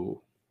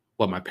to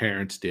what my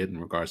parents did in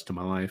regards to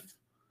my life.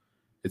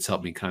 It's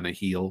helped me kind of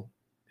heal,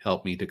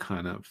 helped me to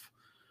kind of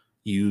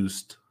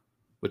use,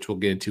 which we'll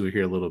get into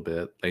here a little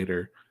bit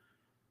later,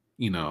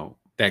 that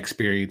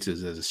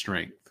experiences as a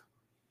strength.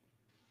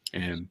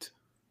 And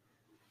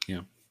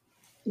yeah.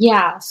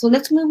 Yeah, so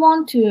let's move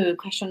on to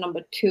question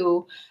number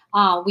 2.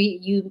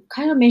 You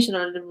kind of mentioned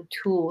a little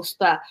tools,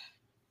 but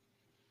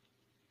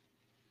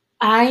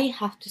I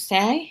have to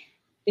say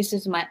this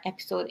is my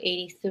episode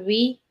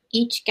 83.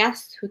 Each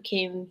guest who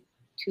came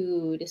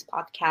to this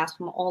podcast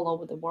from all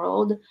over the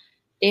world,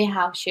 they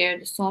have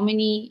shared so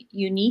many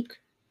unique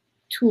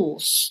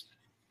tools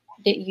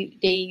that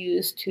they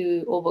use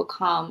to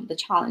overcome the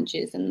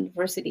challenges and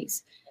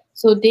adversities.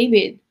 So,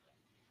 David,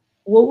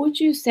 what would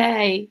you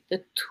say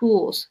the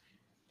tools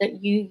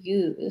that you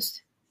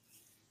used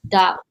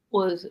that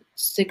was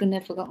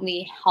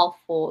significantly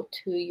helpful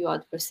to your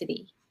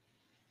adversity?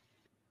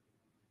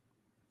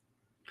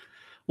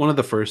 One of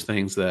the first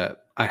things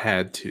that I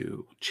had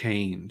to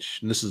change,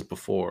 and this is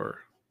before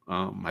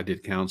I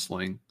did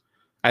counseling,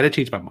 I had to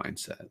change my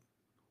mindset.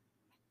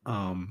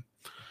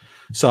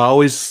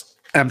 So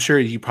I'm sure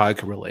you probably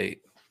could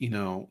relate,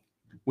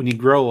 when you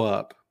grow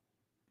up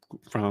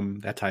from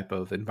that type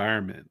of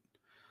environment,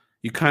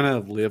 you kind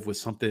of live with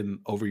something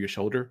over your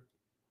shoulder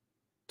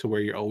to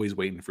where you're always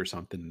waiting for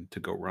something to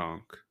go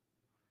wrong.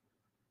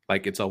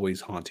 Like it's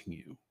always haunting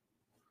you.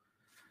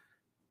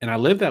 And I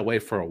lived that way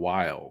for a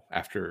while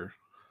after,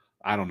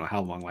 I don't know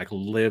how long, like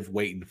live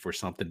waiting for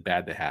something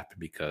bad to happen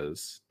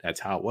because that's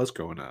how it was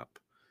growing up.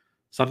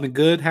 Something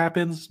good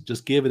happens,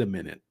 just give it a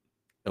minute.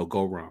 It'll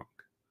go wrong.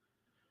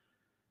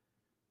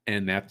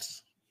 And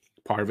that's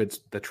part of it's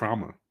the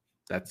trauma.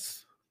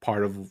 That's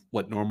part of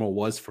what normal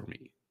was for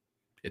me.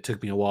 It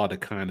took me a while to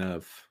kind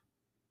of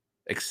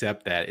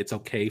accept that it's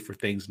okay for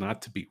things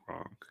not to be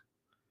wrong.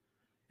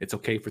 It's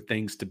okay for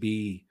things to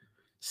be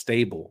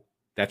stable.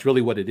 That's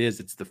really what it is.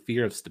 It's the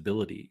fear of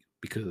stability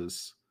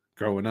because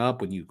growing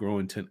up, when you grow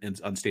into an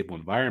unstable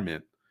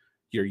environment,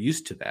 you're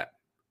used to that.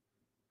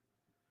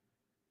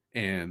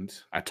 And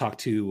I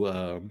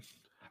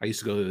used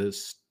to go to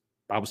this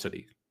Bible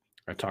study.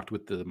 I talked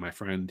with my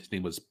friend, his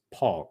name was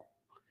Paul.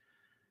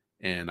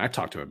 And I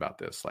talked to him about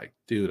this. Like,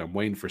 dude, I'm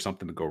waiting for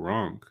something to go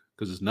wrong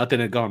because there's nothing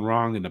had gone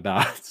wrong in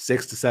about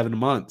 6 to 7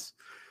 months.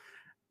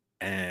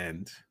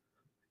 And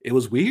it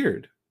was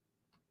weird.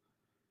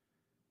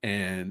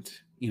 And,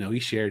 he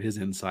shared his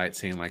insight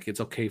saying, like,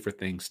 it's okay for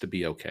things to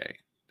be okay.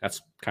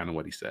 That's kind of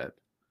what he said.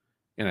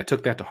 And I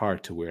took that to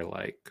heart to where,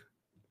 like,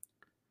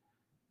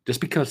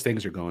 just because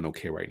things are going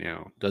okay right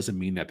now doesn't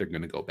mean that they're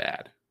going to go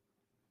bad.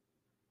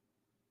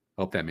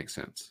 Hope that makes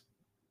sense.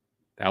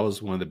 That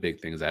was one of the big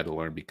things I had to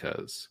learn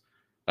because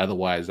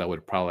otherwise I would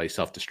have probably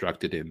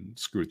self-destructed and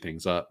screwed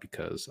things up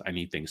because I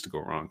need things to go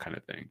wrong kind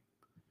of thing.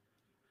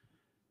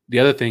 The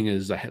other thing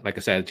is, like I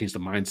said, I had to change the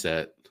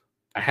mindset.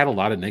 I had a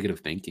lot of negative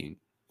thinking.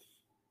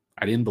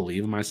 I didn't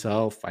believe in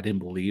myself. I didn't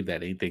believe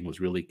that anything was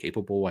really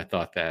capable. I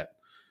thought that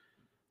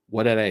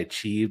what had I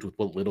achieved with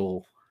what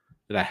little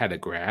that I had to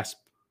grasp,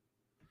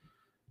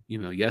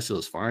 yes, it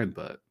was fine,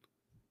 but,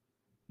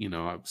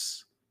 I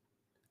was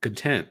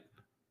content.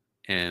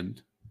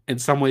 And in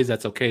some ways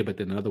that's okay, but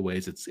then in other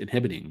ways it's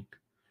inhibiting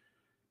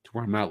to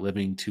where I'm not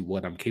living to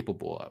what I'm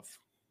capable of.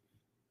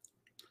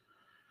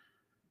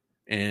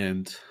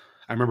 And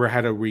I remember I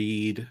had to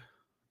read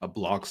a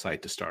blog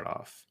site to start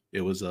off.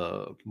 It was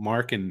a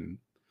Mark and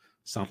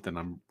something.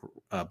 I'm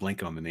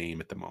blanking on the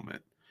name at the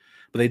moment.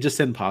 But they just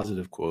send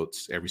positive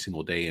quotes every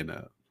single day in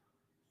a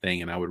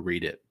thing, and I would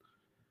read it.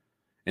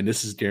 And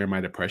this is during my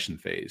depression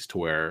phase to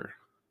where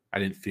I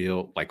didn't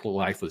feel like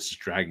life was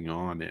just dragging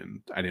on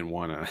and I didn't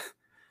want to.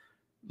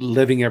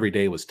 Living every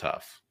day was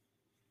tough.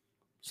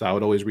 So I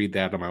would always read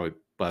that on my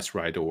bus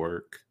ride to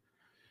work.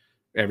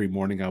 Every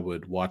morning I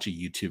would watch a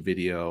YouTube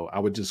video. I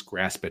would just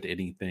grasp at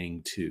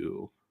anything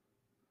to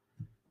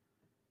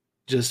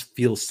just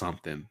feel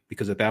something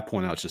because at that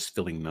point I was just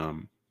feeling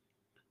numb.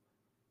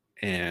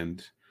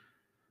 And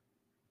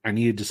I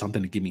needed just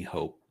something to give me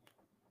hope.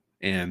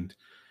 And,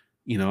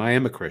 I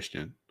am a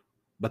Christian.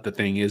 But the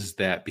thing is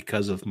that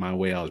because of my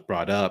way I was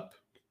brought up,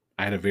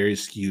 I had a very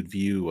skewed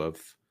view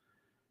of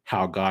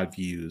how God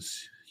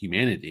views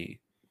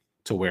humanity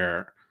to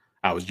where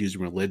I was using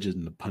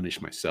religion to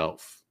punish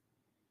myself.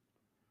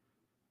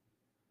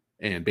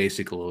 And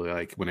basically,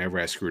 like, whenever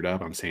I screwed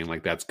up, I'm saying,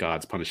 like, that's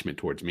God's punishment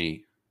towards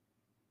me,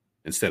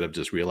 instead of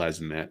just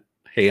realizing that,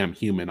 hey, I'm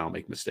human, I'll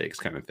make mistakes,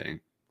 kind of thing.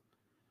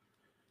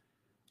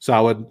 So I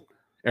would,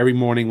 every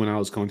morning when I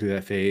was going through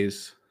that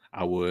phase,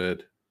 I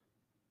would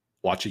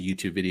watch a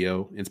YouTube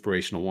video,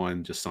 inspirational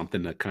one, just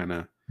something to kind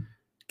of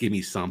give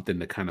me something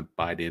to kind of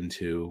bite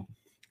into.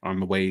 On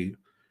the way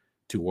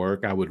to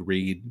work, I would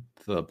read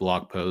the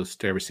blog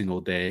post every single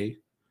day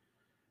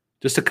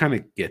just to kind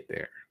of get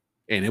there.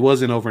 And it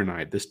wasn't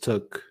overnight. This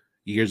took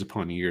years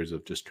upon years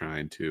of just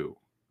trying to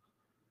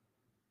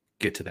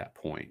get to that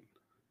point.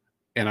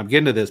 And I'm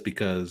getting to this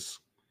because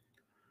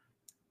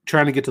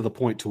trying to get to the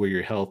point to where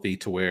you're healthy,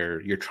 to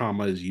where your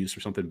trauma is used for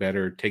something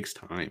better, takes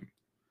time.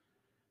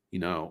 You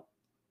know,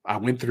 I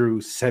went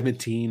through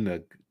 17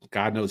 to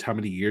God knows how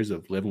many years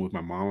of living with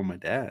my mom and my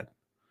dad.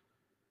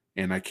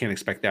 And I can't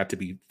expect that to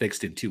be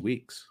fixed in 2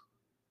 weeks.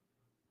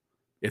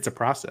 It's a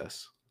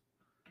process.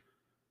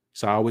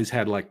 So I always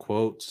had like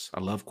quotes. I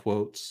love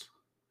quotes.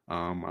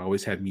 I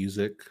always had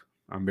music.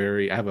 I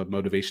have a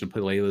motivation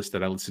playlist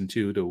that I listen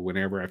to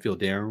whenever I feel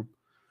down.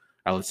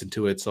 I listen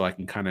to it so I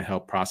can kind of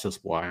help process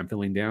why I'm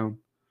feeling down.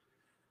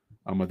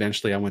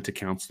 Eventually I went to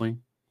counseling.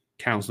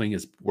 Counseling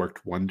has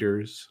worked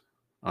wonders.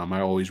 I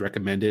always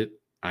recommend it.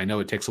 I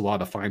know it takes a while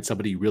to find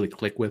somebody you really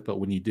click with, but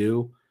when you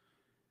do,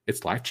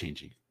 it's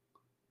life-changing.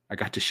 I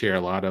got to share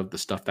a lot of the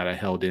stuff that I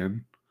held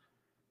in.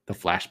 The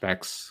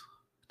flashbacks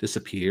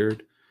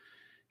disappeared.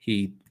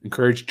 He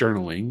encouraged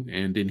journaling,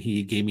 and then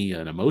he gave me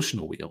an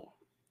emotional wheel.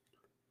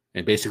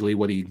 And basically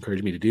what he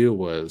encouraged me to do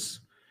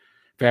was,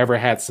 if I ever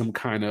had any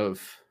kind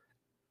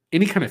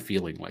of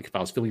feeling, like if I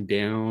was feeling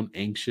down,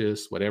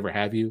 anxious, whatever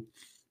have you,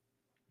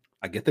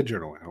 I get the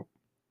journal out.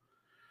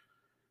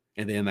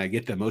 And then I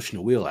get the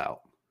emotional wheel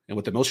out. And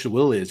what the emotional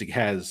wheel is, it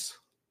has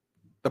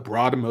the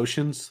broad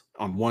emotions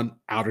on one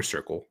outer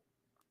circle.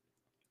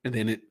 And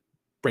then it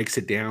breaks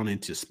it down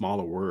into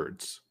smaller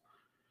words.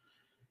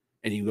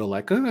 And you go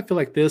like, oh, I feel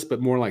like this,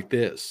 but more like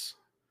this.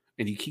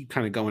 And you keep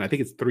kind of going. I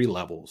think it's 3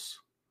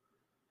 levels.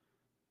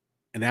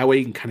 And that way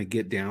you can kind of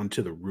get down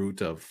to the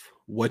root of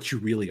what you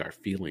really are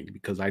feeling.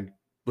 Because I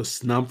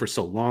was numb for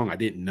so long, I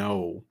didn't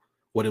know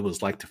what it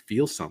was like to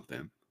feel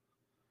something.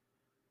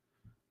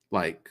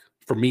 Like,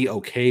 for me,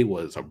 okay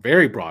was a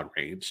very broad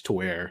range, to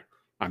where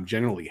I'm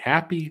generally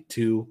happy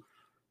to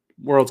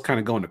world's kind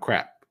of going to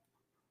crap.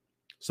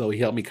 So he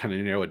helped me kind of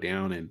narrow it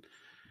down. And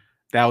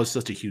that was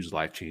such a huge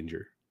life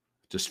changer,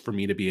 just for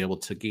me to be able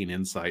to gain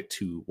insight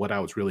to what I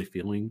was really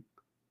feeling,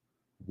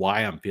 why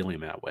I'm feeling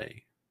that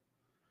way.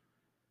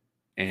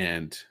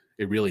 And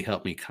it really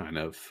helped me kind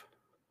of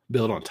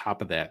build on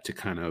top of that to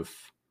kind of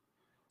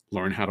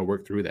learn how to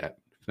work through that,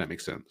 if that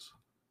makes sense.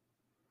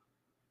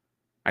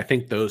 I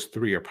think those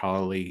 3 are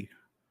probably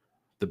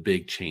the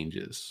big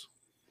changes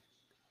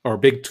or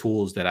big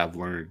tools that I've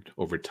learned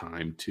over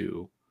time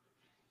to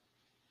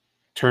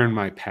turn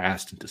my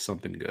past into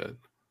something good.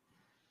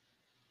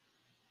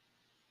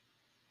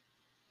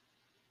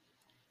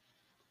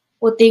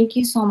 Well, thank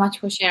you so much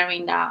for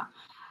sharing that.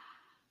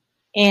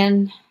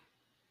 And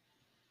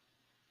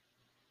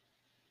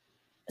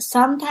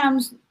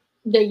sometimes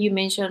that you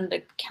mentioned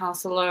the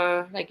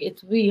counselor, like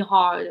it's really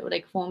hard.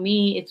 Like for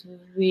me, it's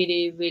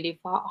really, really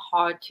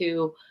hard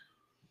to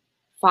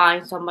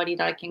find somebody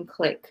that I can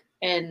click.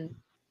 And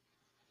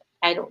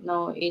I don't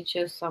know, it's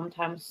just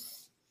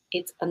sometimes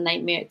it's a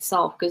nightmare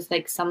itself, because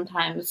like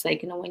sometimes,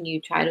 like, when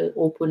you try to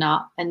open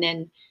up and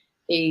then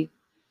they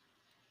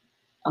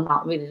are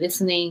not really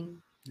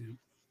listening. Yeah.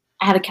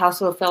 I had a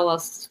counselor fell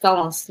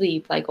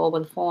asleep like over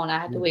the phone. I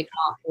had to wake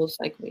up. It was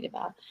like really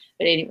bad.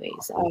 But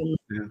anyways,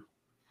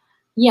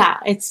 yeah,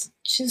 it's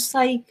just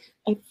like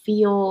I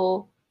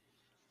feel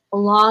a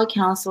lot of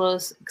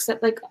counselors,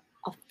 except like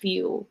a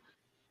few,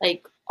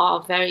 like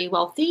are very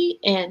wealthy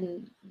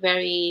and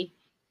very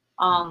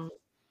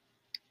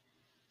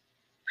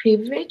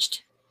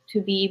privileged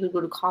to be able to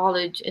go to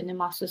college and the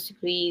master's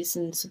degrees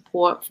and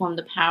support from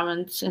the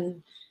parents,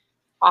 and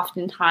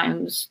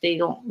oftentimes they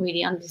don't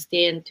really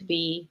understand to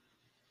be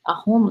a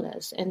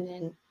homeless and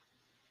then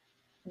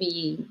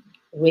be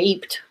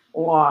raped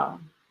or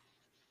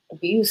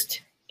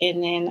abused.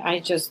 And then I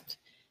just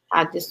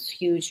had this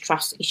huge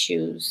trust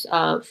issues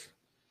of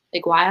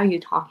like, why are you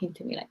talking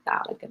to me like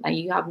that? Like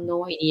you have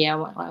no idea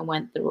what I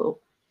went through.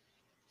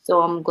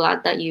 So I'm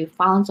glad that you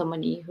found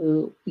somebody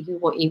who you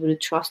were able to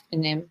trust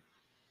in them,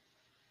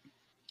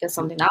 get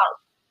something out.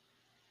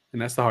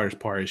 And that's the hardest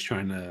part, is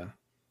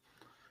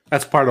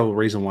that's part of the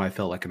reason why I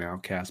felt like an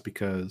outcast,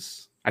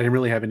 because I didn't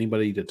really have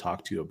anybody to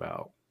talk to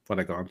about what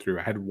I'd gone through.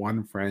 I had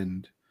one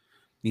friend.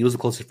 He was the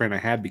closest friend I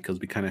had because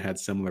we kind of had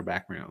similar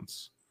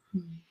backgrounds.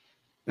 Mm-hmm.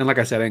 And like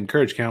I said, I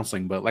encourage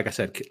counseling, but like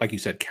you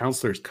said,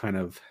 counselors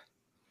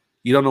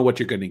you don't know what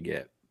you're going to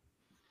get.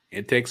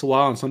 It takes a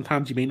while, and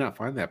sometimes you may not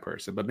find that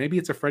person, but maybe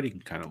it's a friend you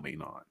can kind of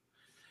lean on.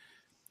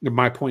 And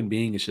my point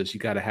being is just, you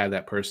got to have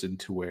that person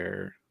to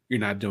where you're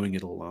not doing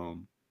it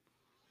alone.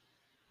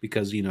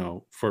 Because,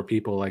 for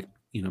people like,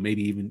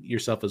 maybe even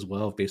yourself as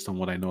well, based on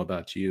what I know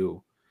about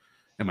you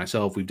and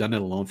myself, we've done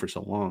it alone for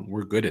so long.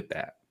 We're good at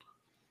that.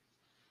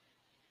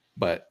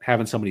 But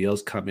having somebody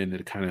else come in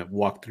and kind of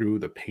walk through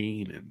the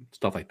pain and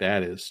stuff like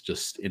that is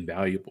just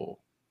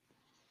invaluable.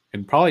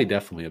 And probably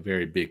definitely a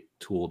very big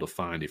tool to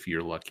find if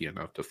you're lucky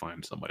enough to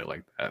find somebody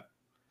like that.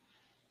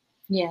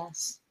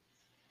 Yes.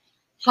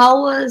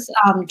 How was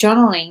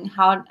journaling?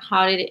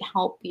 How did it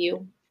help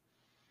you?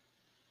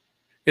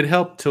 It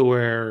helped to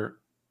where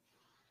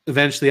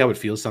eventually I would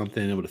feel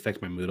something, it would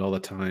affect my mood all the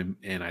time,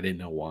 and I didn't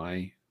know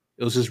why.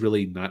 It was just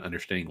really not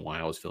understanding why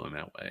I was feeling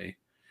that way.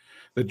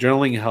 The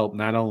journaling helped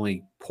not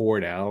only pour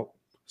it out,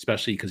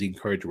 especially because he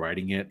encouraged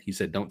writing it. He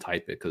said, don't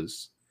type it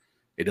because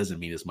it doesn't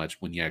mean as much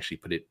when you actually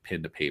put it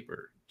pen to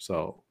paper.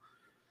 So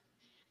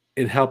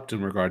it helped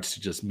in regards to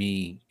just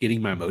me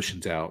getting my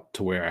emotions out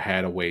to where I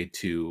had a way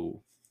to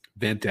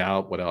vent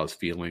out what I was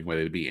feeling,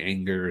 whether it be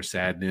anger,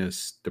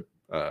 sadness,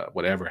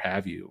 whatever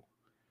have you,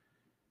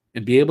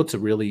 and be able to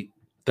really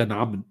the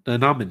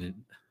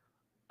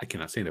I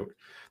cannot say the word,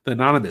 the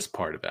anonymous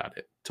part about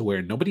it, to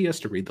where nobody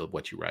has to read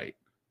what you write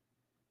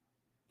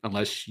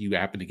unless you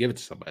happen to give it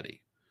to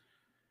somebody.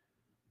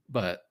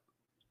 But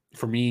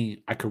for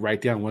me, I could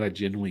write down what I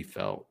genuinely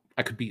felt.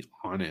 I could be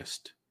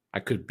honest. I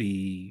could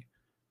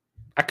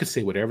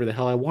say whatever the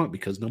hell I want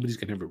because nobody's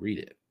going to ever read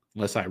it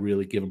unless I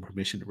really give them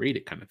permission to read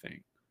it, kind of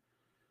thing.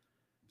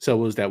 So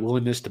it was that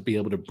willingness to be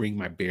able to bring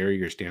my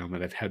barriers down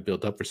that I've had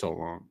built up for so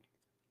long,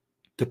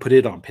 to put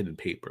it on pen and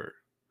paper,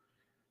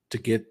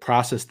 to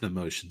process the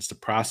emotions, to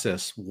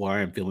process why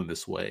I'm feeling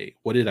this way.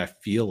 What did I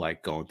feel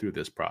like going through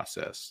this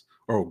process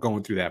or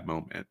going through that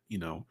moment?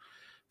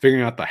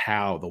 Figuring out the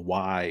how, the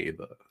why,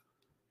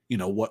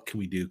 what can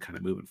we do kind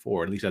of moving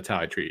forward. At least that's how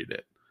I treated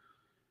it.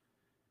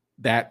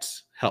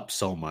 That's helped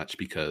so much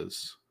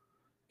because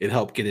it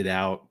helped get it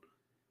out.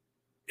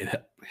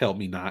 It helped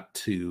me not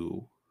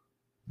to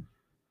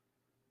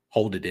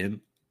hold it in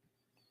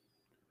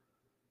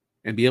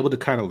and be able to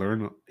kind of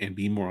learn and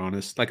be more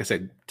honest. Like I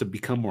said, to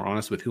become more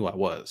honest with who I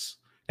was.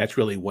 That's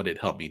really what it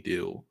helped me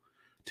do,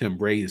 to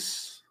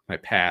embrace my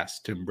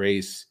past, to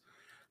embrace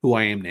who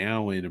I am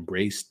now and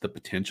embrace the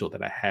potential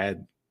that I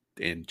had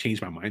and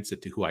change my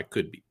mindset to who I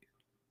could be.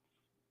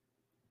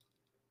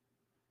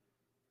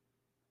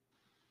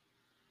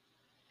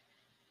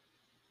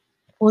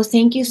 Well,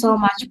 thank you so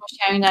much for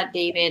sharing that,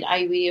 David.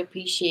 I really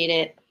appreciate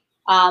it.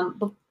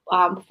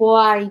 Before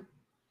I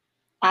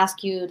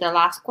ask you the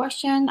last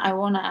question, I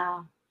want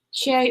to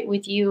share it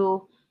with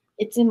you.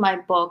 It's in my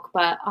book,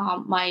 but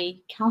my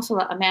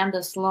counselor,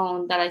 Amanda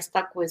Sloan, that I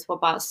stuck with for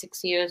about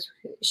 6 years,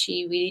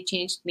 she really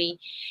changed me.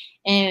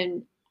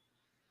 And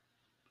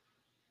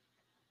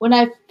when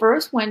I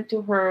first went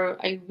to her,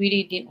 I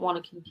really didn't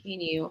want to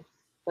continue,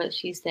 but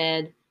she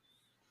said,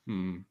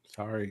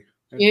 Sorry.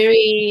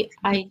 Juri,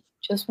 I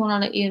just want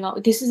to let you know,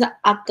 this is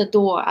at the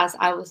door as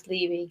I was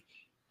leaving.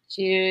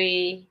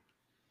 Juri,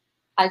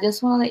 I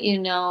just want to let you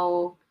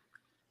know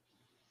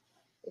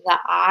that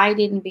I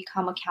didn't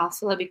become a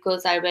counselor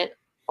because I read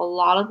a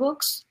lot of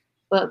books,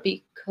 but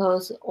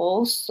because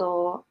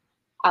also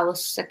I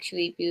was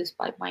sexually abused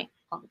by my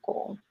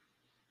uncle.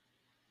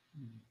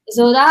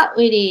 So that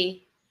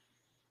really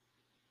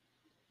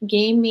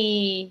gave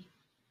me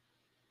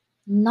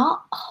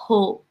not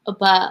hope,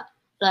 but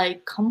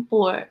like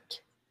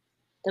comfort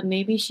that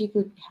maybe she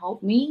could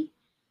help me.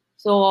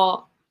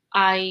 So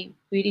I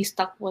really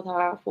stuck with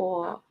her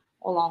for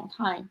a long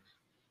time.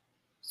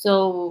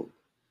 So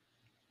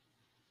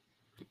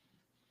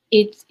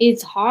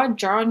it's hard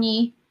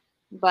journey,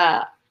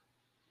 but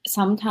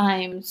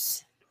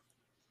sometimes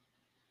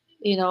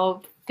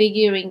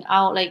figuring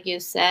out, like you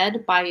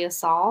said, by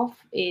yourself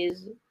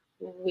is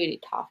really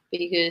tough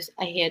because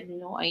I had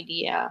no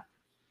idea.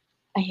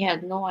 I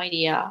had no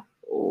idea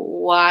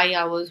why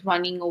I was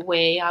running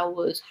away. I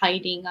was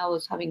hiding. I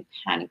was having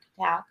panic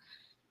attack.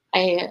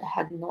 I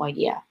had no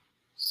idea.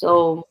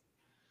 So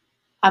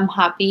I'm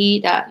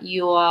happy that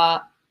you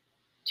are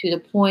to the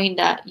point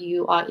that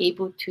you are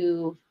able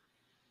to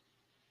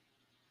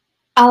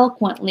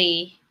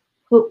eloquently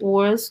put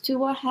words to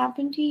what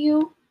happened to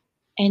you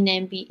and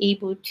then be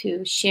able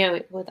to share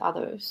it with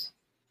others.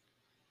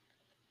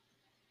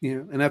 Yeah,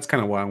 and that's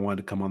kind of why I wanted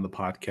to come on the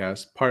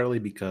podcast, partly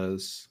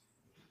because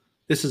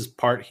this is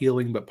part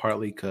healing, but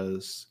partly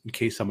because in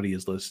case somebody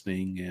is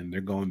listening and they're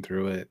going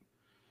through it,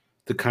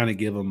 to kind of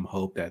give them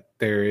hope that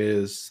there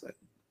is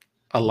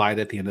a light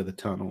at the end of the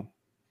tunnel.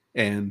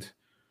 And,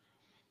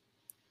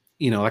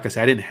 like I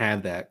said, I didn't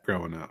have that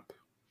growing up.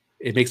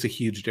 It makes a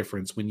huge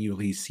difference when you at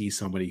least see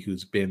somebody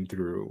who's been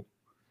through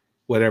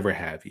whatever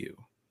have you,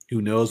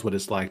 who knows what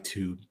it's like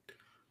to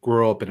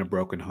grow up in a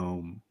broken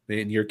home.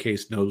 In your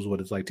case, knows what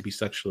it's like to be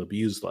sexually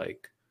abused.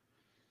 Like,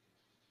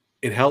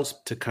 it helps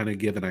to kind of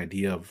give an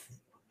idea of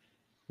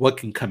what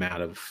can come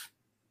out of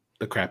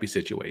the crappy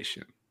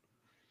situation.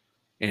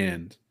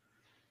 And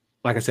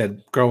like I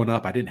said, growing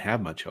up, I didn't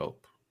have much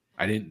hope.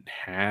 I didn't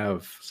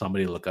have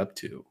somebody to look up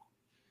to.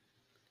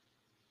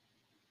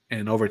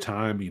 And over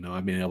time,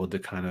 I've been able to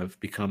kind of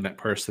become that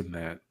person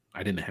that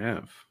I didn't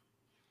have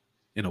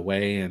in a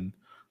way, and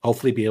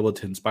hopefully be able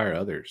to inspire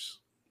others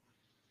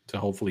to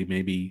hopefully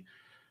maybe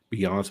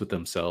be honest with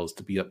themselves,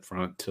 to be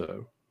upfront,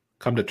 to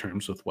come to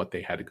terms with what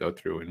they had to go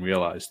through and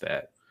realize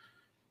that,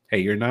 hey,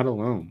 you're not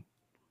alone.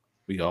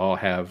 We all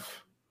have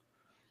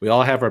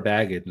our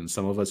baggage, and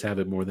some of us have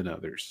it more than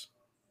others.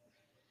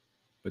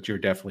 But you're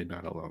definitely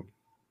not alone.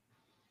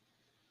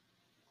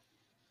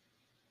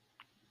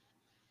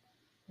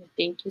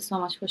 Thank you so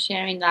much for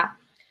sharing that.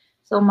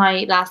 So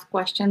my last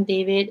question,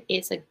 David,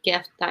 is a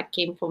gift that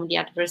came from the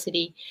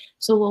adversity.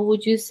 So what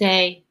would you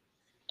say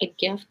a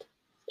gift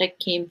that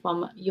came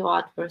from your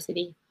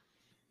adversity?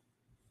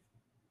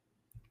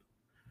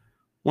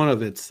 One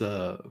of it's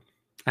I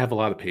have a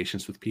lot of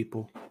patience with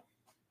people.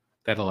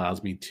 That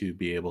allows me to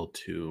be able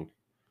to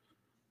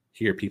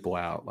hear people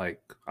out.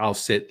 Like I'll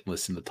sit and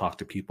listen to talk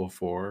to people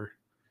for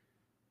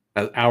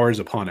hours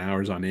upon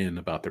hours on end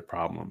about their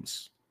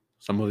problems.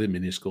 Some of it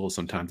minuscule,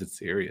 sometimes it's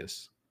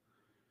serious.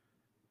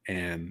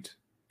 And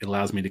it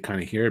allows me to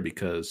kind of hear it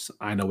because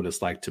I know what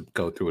it's like to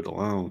go through it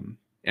alone.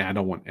 And I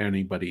don't want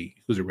anybody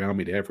who's around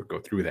me to ever go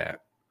through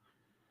that.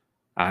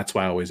 That's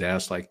why I always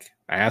ask, I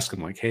ask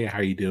them, like, hey, how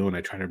are you doing?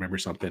 I try to remember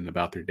something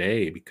about their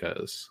day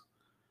because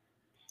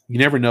you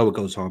never know what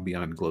goes on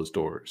behind closed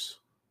doors.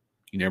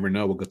 You never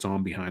know what goes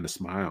on behind a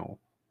smile.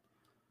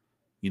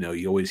 You know,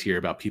 you always hear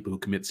about people who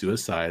commit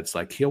suicide. It's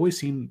like he or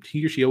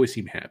she always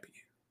seemed happy.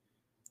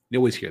 You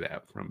always hear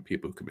that from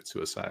people who commit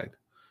suicide.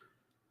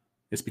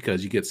 It's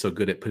because you get so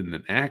good at putting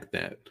an act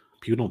that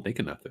people don't think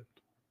of nothing.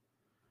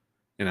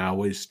 And I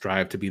always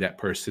strive to be that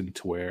person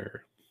to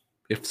where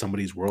if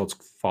somebody's world's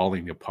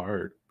falling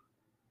apart,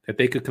 that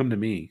they could come to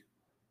me.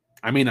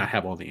 I may not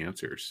have all the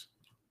answers.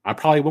 I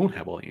probably won't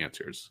have all the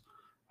answers.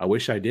 I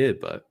wish I did,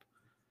 but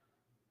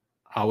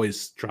I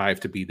always strive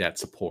to be that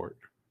support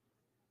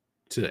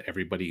to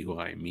everybody who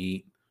I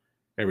meet,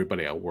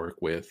 everybody I work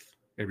with,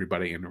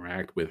 everybody I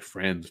interact with,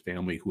 friends,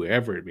 family,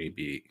 whoever it may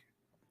be.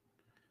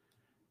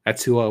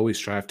 That's who I always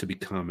strive to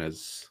become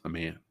as a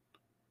man.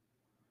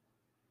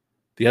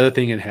 The other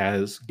thing it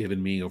has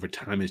given me over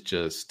time is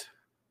just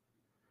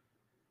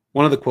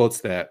one of the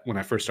quotes that when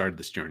I first started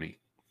this journey,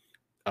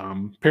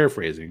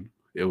 paraphrasing,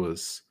 it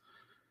was,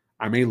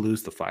 I may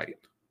lose the fight,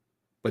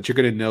 but you're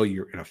going to know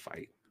you're in a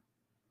fight.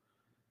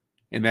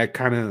 And that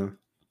kind of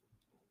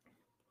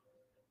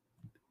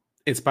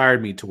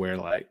inspired me to where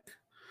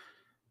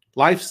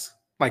life's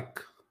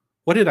like,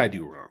 what did I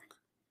do wrong?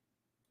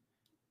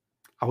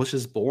 I was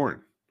just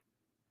born.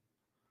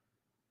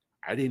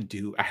 I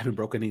haven't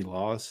broken any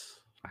laws.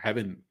 I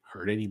haven't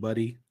hurt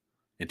anybody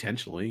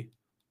intentionally.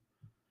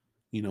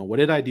 You know, what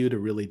did I do to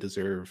really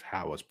deserve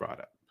how I was brought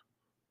up?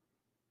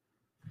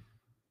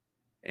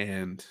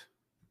 And,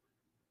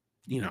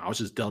 you know, I was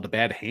just dealt a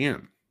bad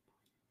hand.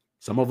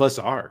 Some of us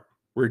are.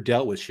 We're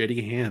dealt with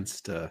shitty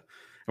hands and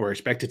we're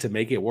expected to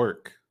make it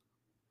work.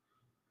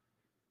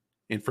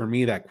 And for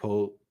me, that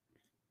quote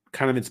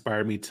kind of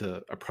inspired me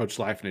to approach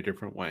life in a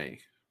different way,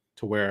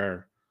 to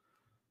where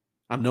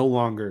I'm no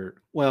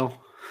longer,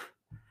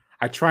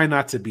 I try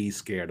not to be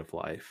scared of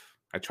life.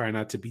 I try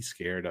not to be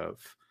scared of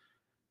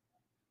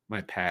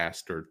my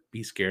past or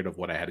be scared of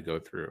what I had to go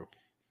through.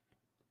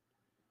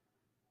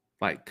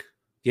 Like,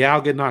 yeah,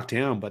 I'll get knocked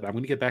down, but I'm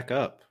going to get back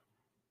up.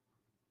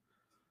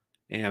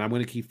 And I'm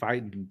going to keep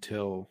fighting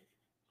until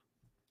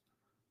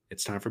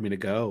it's time for me to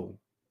go.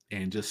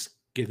 And just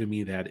giving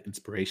me that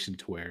inspiration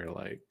to where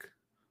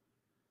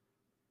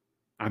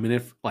I'm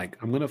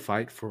going to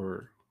fight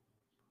for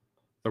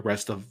the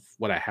rest of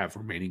what I have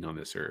remaining on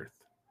this earth.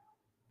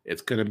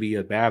 It's going to be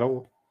a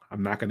battle.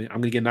 I'm going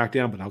to get knocked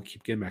down, but I'll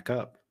keep getting back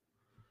up.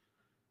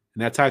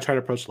 And that's how I try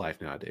to approach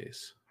life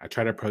nowadays. I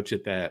try to approach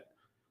it that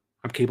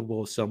I'm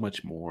capable of so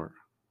much more.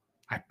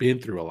 I've been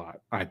through a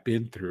lot. I've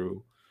been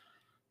through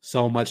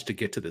so much to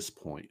get to this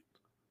point.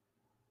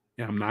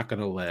 And I'm not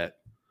going to let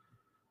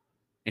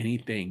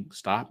anything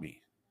stop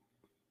me,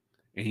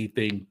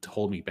 anything to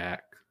hold me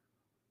back.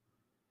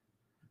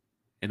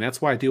 And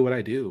that's why I do what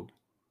I do.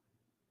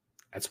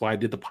 That's why I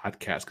did the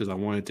podcast, because I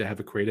wanted to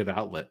have a creative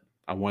outlet.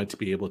 I wanted to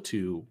be able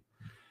to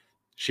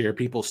share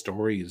people's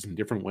stories in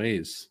different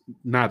ways.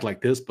 Not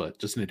like this, but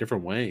just in a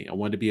different way. I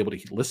wanted to be able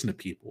to listen to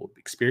people,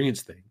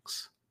 experience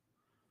things.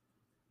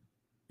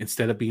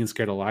 Instead of being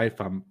scared of life,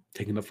 I'm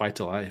taking the fight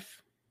to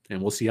life.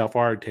 And we'll see how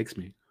far it takes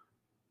me.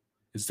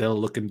 Instead of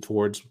looking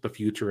towards the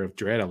future of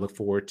dread, I look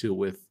forward to it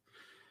with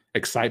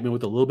excitement,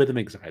 with a little bit of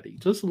anxiety.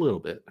 Just a little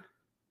bit.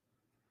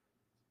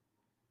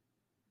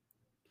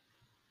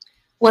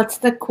 What's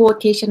the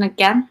quotation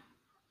again?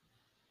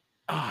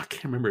 I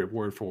can't remember it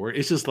word for word.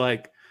 It's just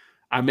like,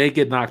 I may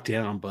get knocked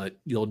down, but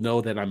you'll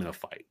know that I'm in a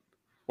fight.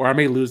 Or I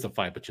may lose the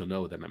fight, but you'll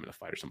know that I'm in a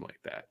fight or something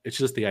like that. It's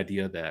just the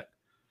idea that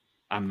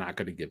I'm not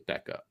going to give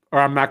back up. Or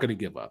I'm not going to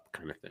give up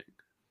kind of thing.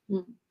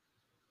 Mm.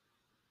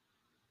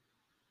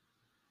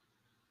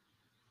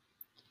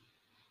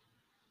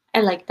 I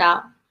like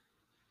that.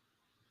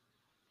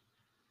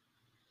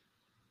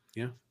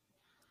 Yeah.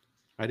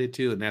 I did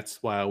too. And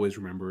that's why I always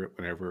remember it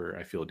whenever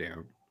I feel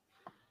down.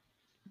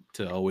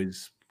 To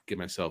always get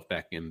myself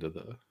back into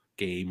the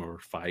game or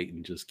fight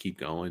and just keep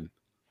going.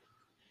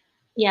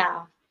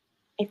 Yeah.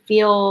 I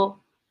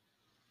feel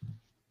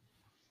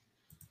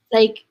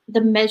like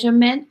the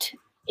measurement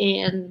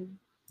in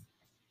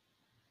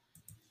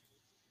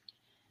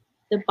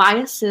the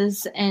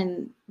biases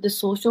and the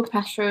social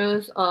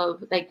pressures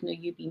of, like,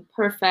 you being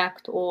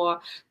perfect, or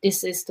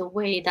this is the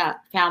way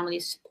that family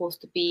is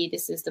supposed to be,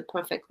 this is the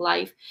perfect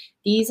life.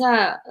 These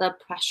are the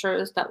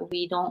pressures that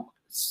we don't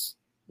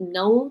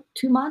know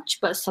too much,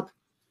 but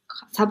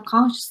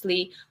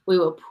subconsciously we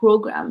were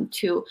programmed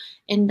to,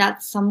 and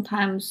that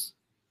sometimes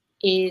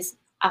is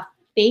a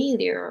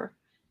failure,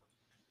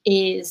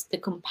 is the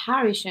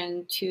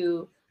comparison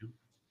to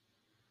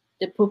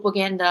the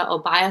propaganda or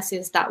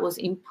biases that was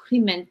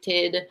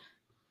implemented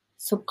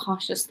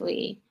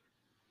subconsciously.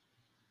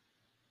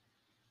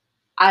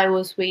 I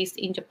was raised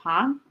in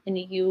Japan and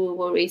you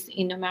were raised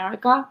in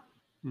America,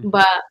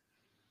 but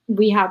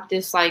we have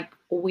this like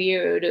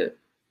weird,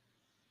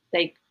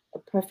 like a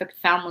perfect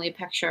family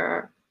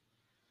picture.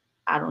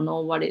 I don't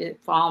know what it is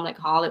from, like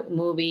Hollywood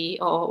movie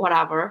or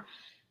whatever.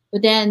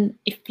 But then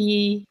if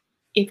you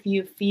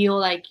feel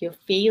like you're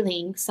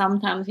failing,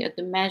 sometimes you have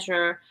to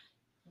measure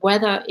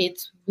whether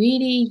it's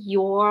really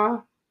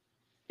your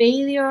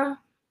failure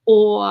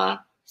or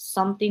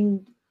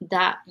something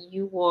that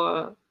you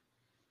were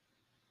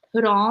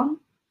put on,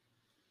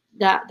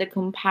 that the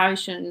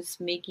comparison is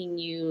making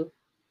you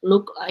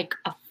look like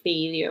a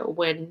failure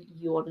when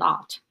you're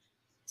not.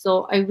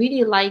 So I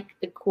really like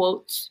the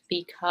quotes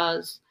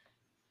because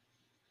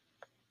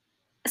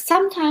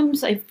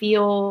sometimes I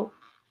feel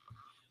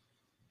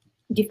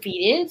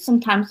defeated,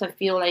 sometimes I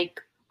feel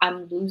like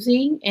I'm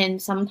losing,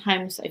 and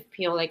sometimes I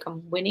feel like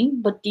I'm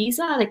winning. But these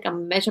are like a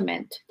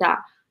measurement that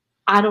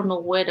I don't know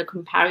where the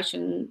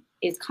comparison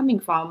is coming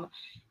from.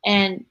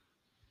 And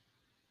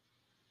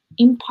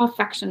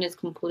imperfection is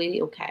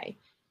completely okay.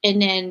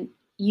 And then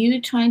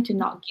you trying to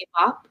not give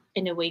up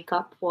and then wake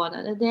up for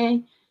another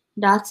day,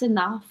 that's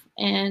enough.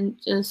 And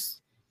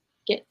just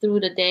get through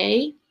the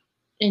day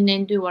and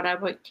then do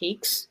whatever it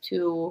takes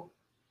to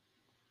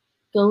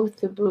go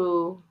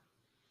through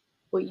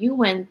what you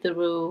went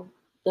through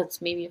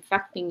that's maybe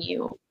affecting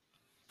you.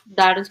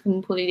 That is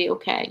completely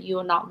okay. You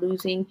are not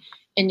losing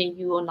and then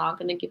you are not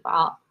going to give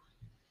up.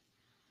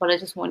 But I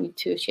just wanted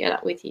to share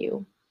that with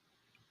you.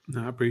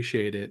 No, I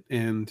appreciate it.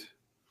 And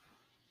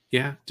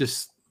yeah,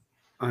 just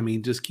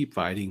keep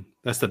fighting.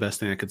 That's the best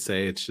thing I could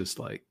say. It's just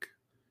like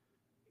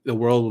the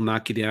world will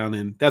knock you down,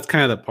 and that's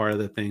kind of the part of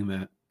the thing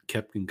that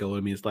kept me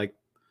going. Me, it's like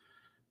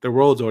the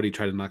world's already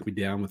tried to knock me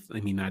down with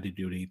me not to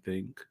do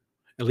anything.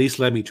 At least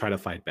let me try to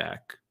fight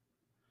back,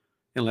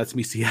 and lets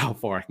me see how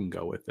far I can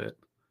go with it.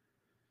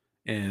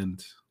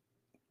 And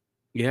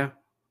yeah,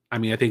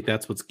 I think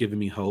that's what's given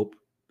me hope.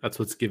 That's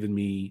what's given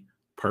me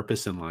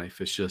purpose in life.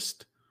 It's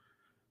just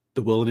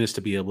the willingness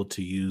to be able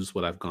to use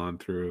what I've gone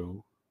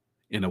through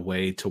in a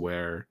way to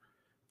where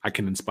I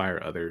can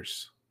inspire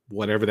others,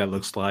 whatever that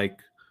looks like.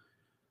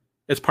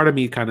 It's part of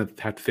me kind of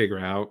have to figure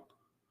out.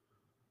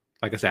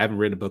 Like I said, I haven't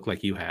written a book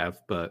like you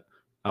have, but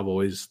I've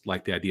always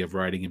liked the idea of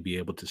writing and be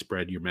able to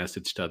spread your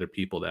message to other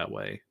people that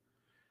way.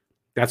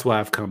 That's why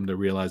I've come to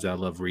realize that I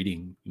love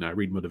reading. I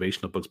read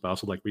motivational books, but I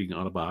also like reading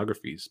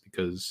autobiographies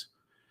because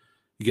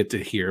you get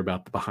to hear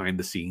about the behind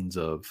the scenes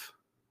of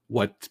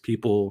what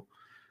people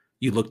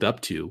you looked up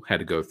to had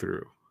to go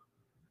through.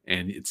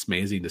 And it's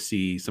amazing to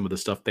see some of the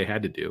stuff they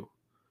had to do.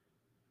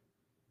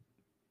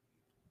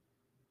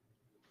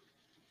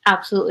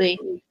 Absolutely.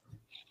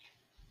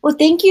 Well,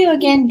 thank you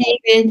again,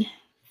 David,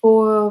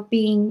 for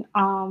being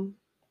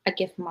a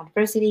gift from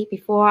adversity.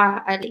 Before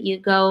I let you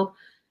go,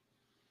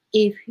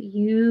 if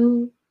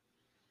you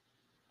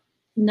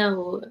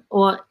know,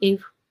 or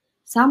if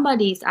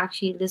somebody is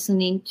actually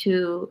listening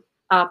to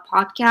a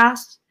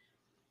podcast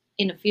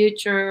in the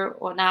future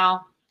or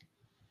now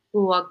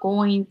who are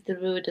going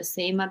through the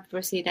same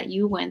adversity that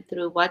you went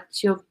through,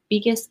 what's your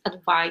biggest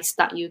advice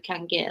that you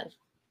can give?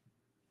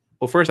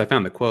 Well, first, I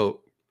found the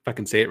quote, if I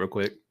can say it real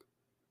quick.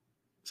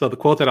 So the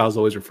quote that I was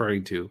always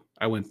referring to,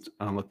 I went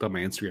looked up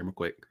my Instagram real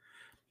quick.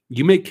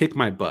 You may kick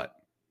my butt.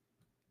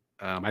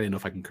 I didn't know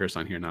if I can curse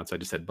on here or not, so I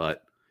just said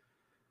but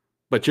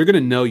you're going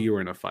to know you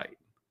were in a fight.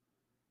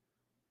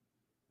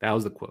 That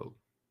was the quote.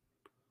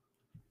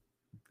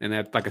 And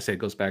that, like I said,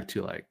 goes back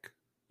to like,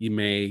 you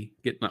may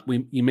kick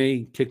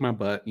my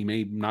butt, you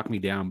may knock me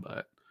down,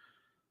 but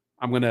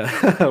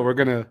we're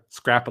going to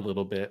scrap a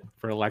little bit,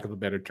 for lack of a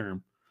better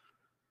term.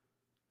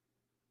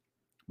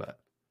 But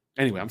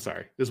anyway, I'm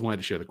sorry. Just wanted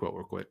to share the quote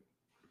real quick.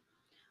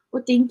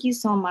 Well, thank you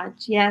so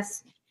much.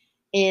 Yes.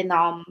 And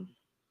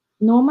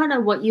no matter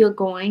what you're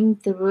going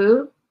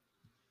through,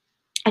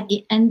 at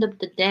the end of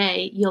the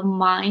day, your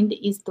mind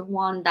is the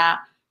one that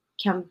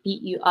can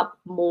beat you up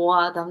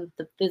more than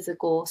the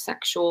physical,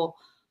 sexual,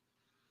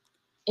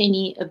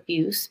 any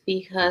abuse,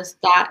 because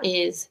that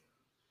is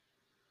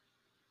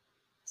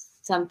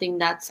something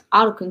that's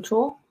out of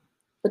control.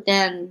 But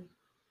then,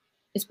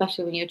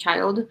 especially when you're a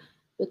child,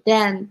 but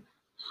then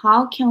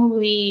how can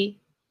we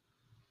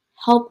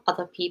help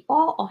other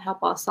people or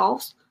help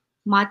ourselves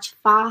much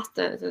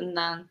faster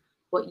than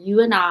what you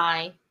and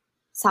I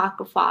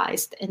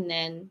sacrificed and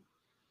then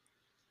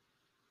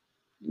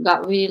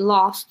got really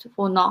lost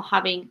for not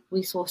having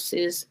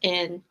resources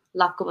and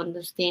lack of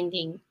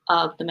understanding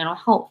of the mental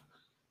health.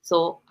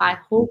 So I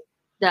hope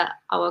that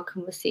our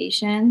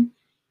conversation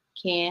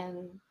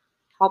can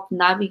help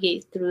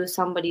navigate through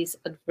somebody's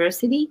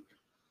adversity.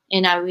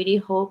 And I really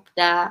hope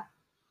that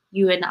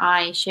you and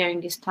I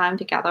sharing this time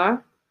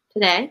together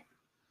today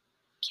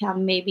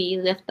can maybe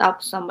lift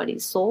up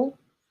somebody's soul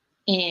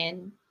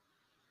and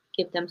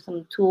give them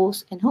some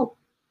tools and hope.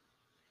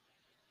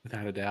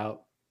 Without a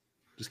doubt.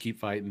 Just keep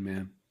fighting,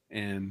 man.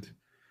 And,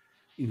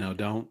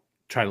 don't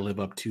try to live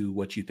up to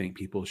what you think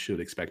people should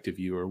expect of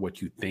you or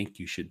what you think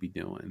you should be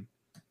doing.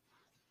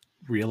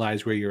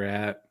 Realize where you're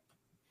at.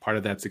 Part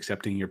of that's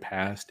accepting your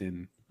past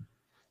and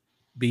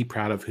be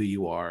proud of who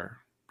you are.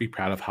 Be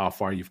proud of how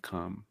far you've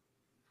come.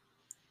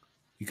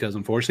 Because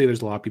unfortunately,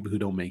 there's a lot of people who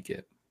don't make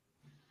it.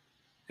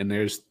 And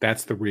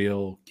that's the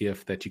real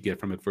gift that you get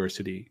from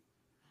adversity.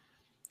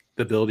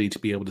 The ability to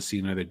be able to see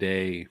another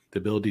day, the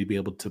ability to be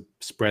able to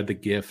spread the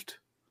gift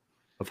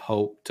of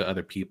hope to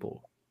other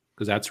people.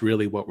 Because that's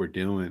really what we're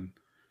doing,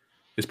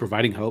 is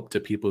providing hope to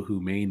people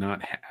who may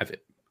not have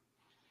it.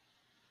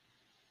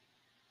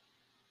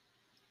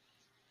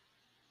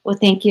 Well,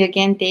 thank you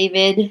again,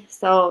 David.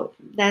 So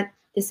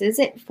this is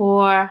it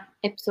for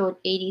episode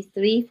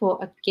 83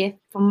 for A Gift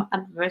from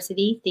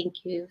Adversity.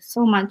 Thank you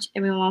so much,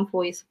 everyone,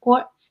 for your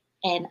support.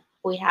 And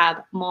we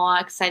have more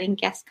exciting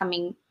guests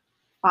coming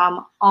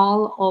from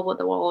all over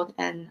the world.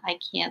 And I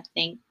can't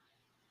thank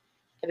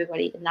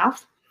everybody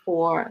enough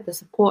for the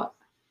support.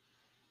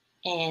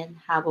 And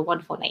have a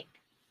wonderful night.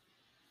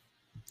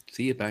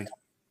 See you. Bye.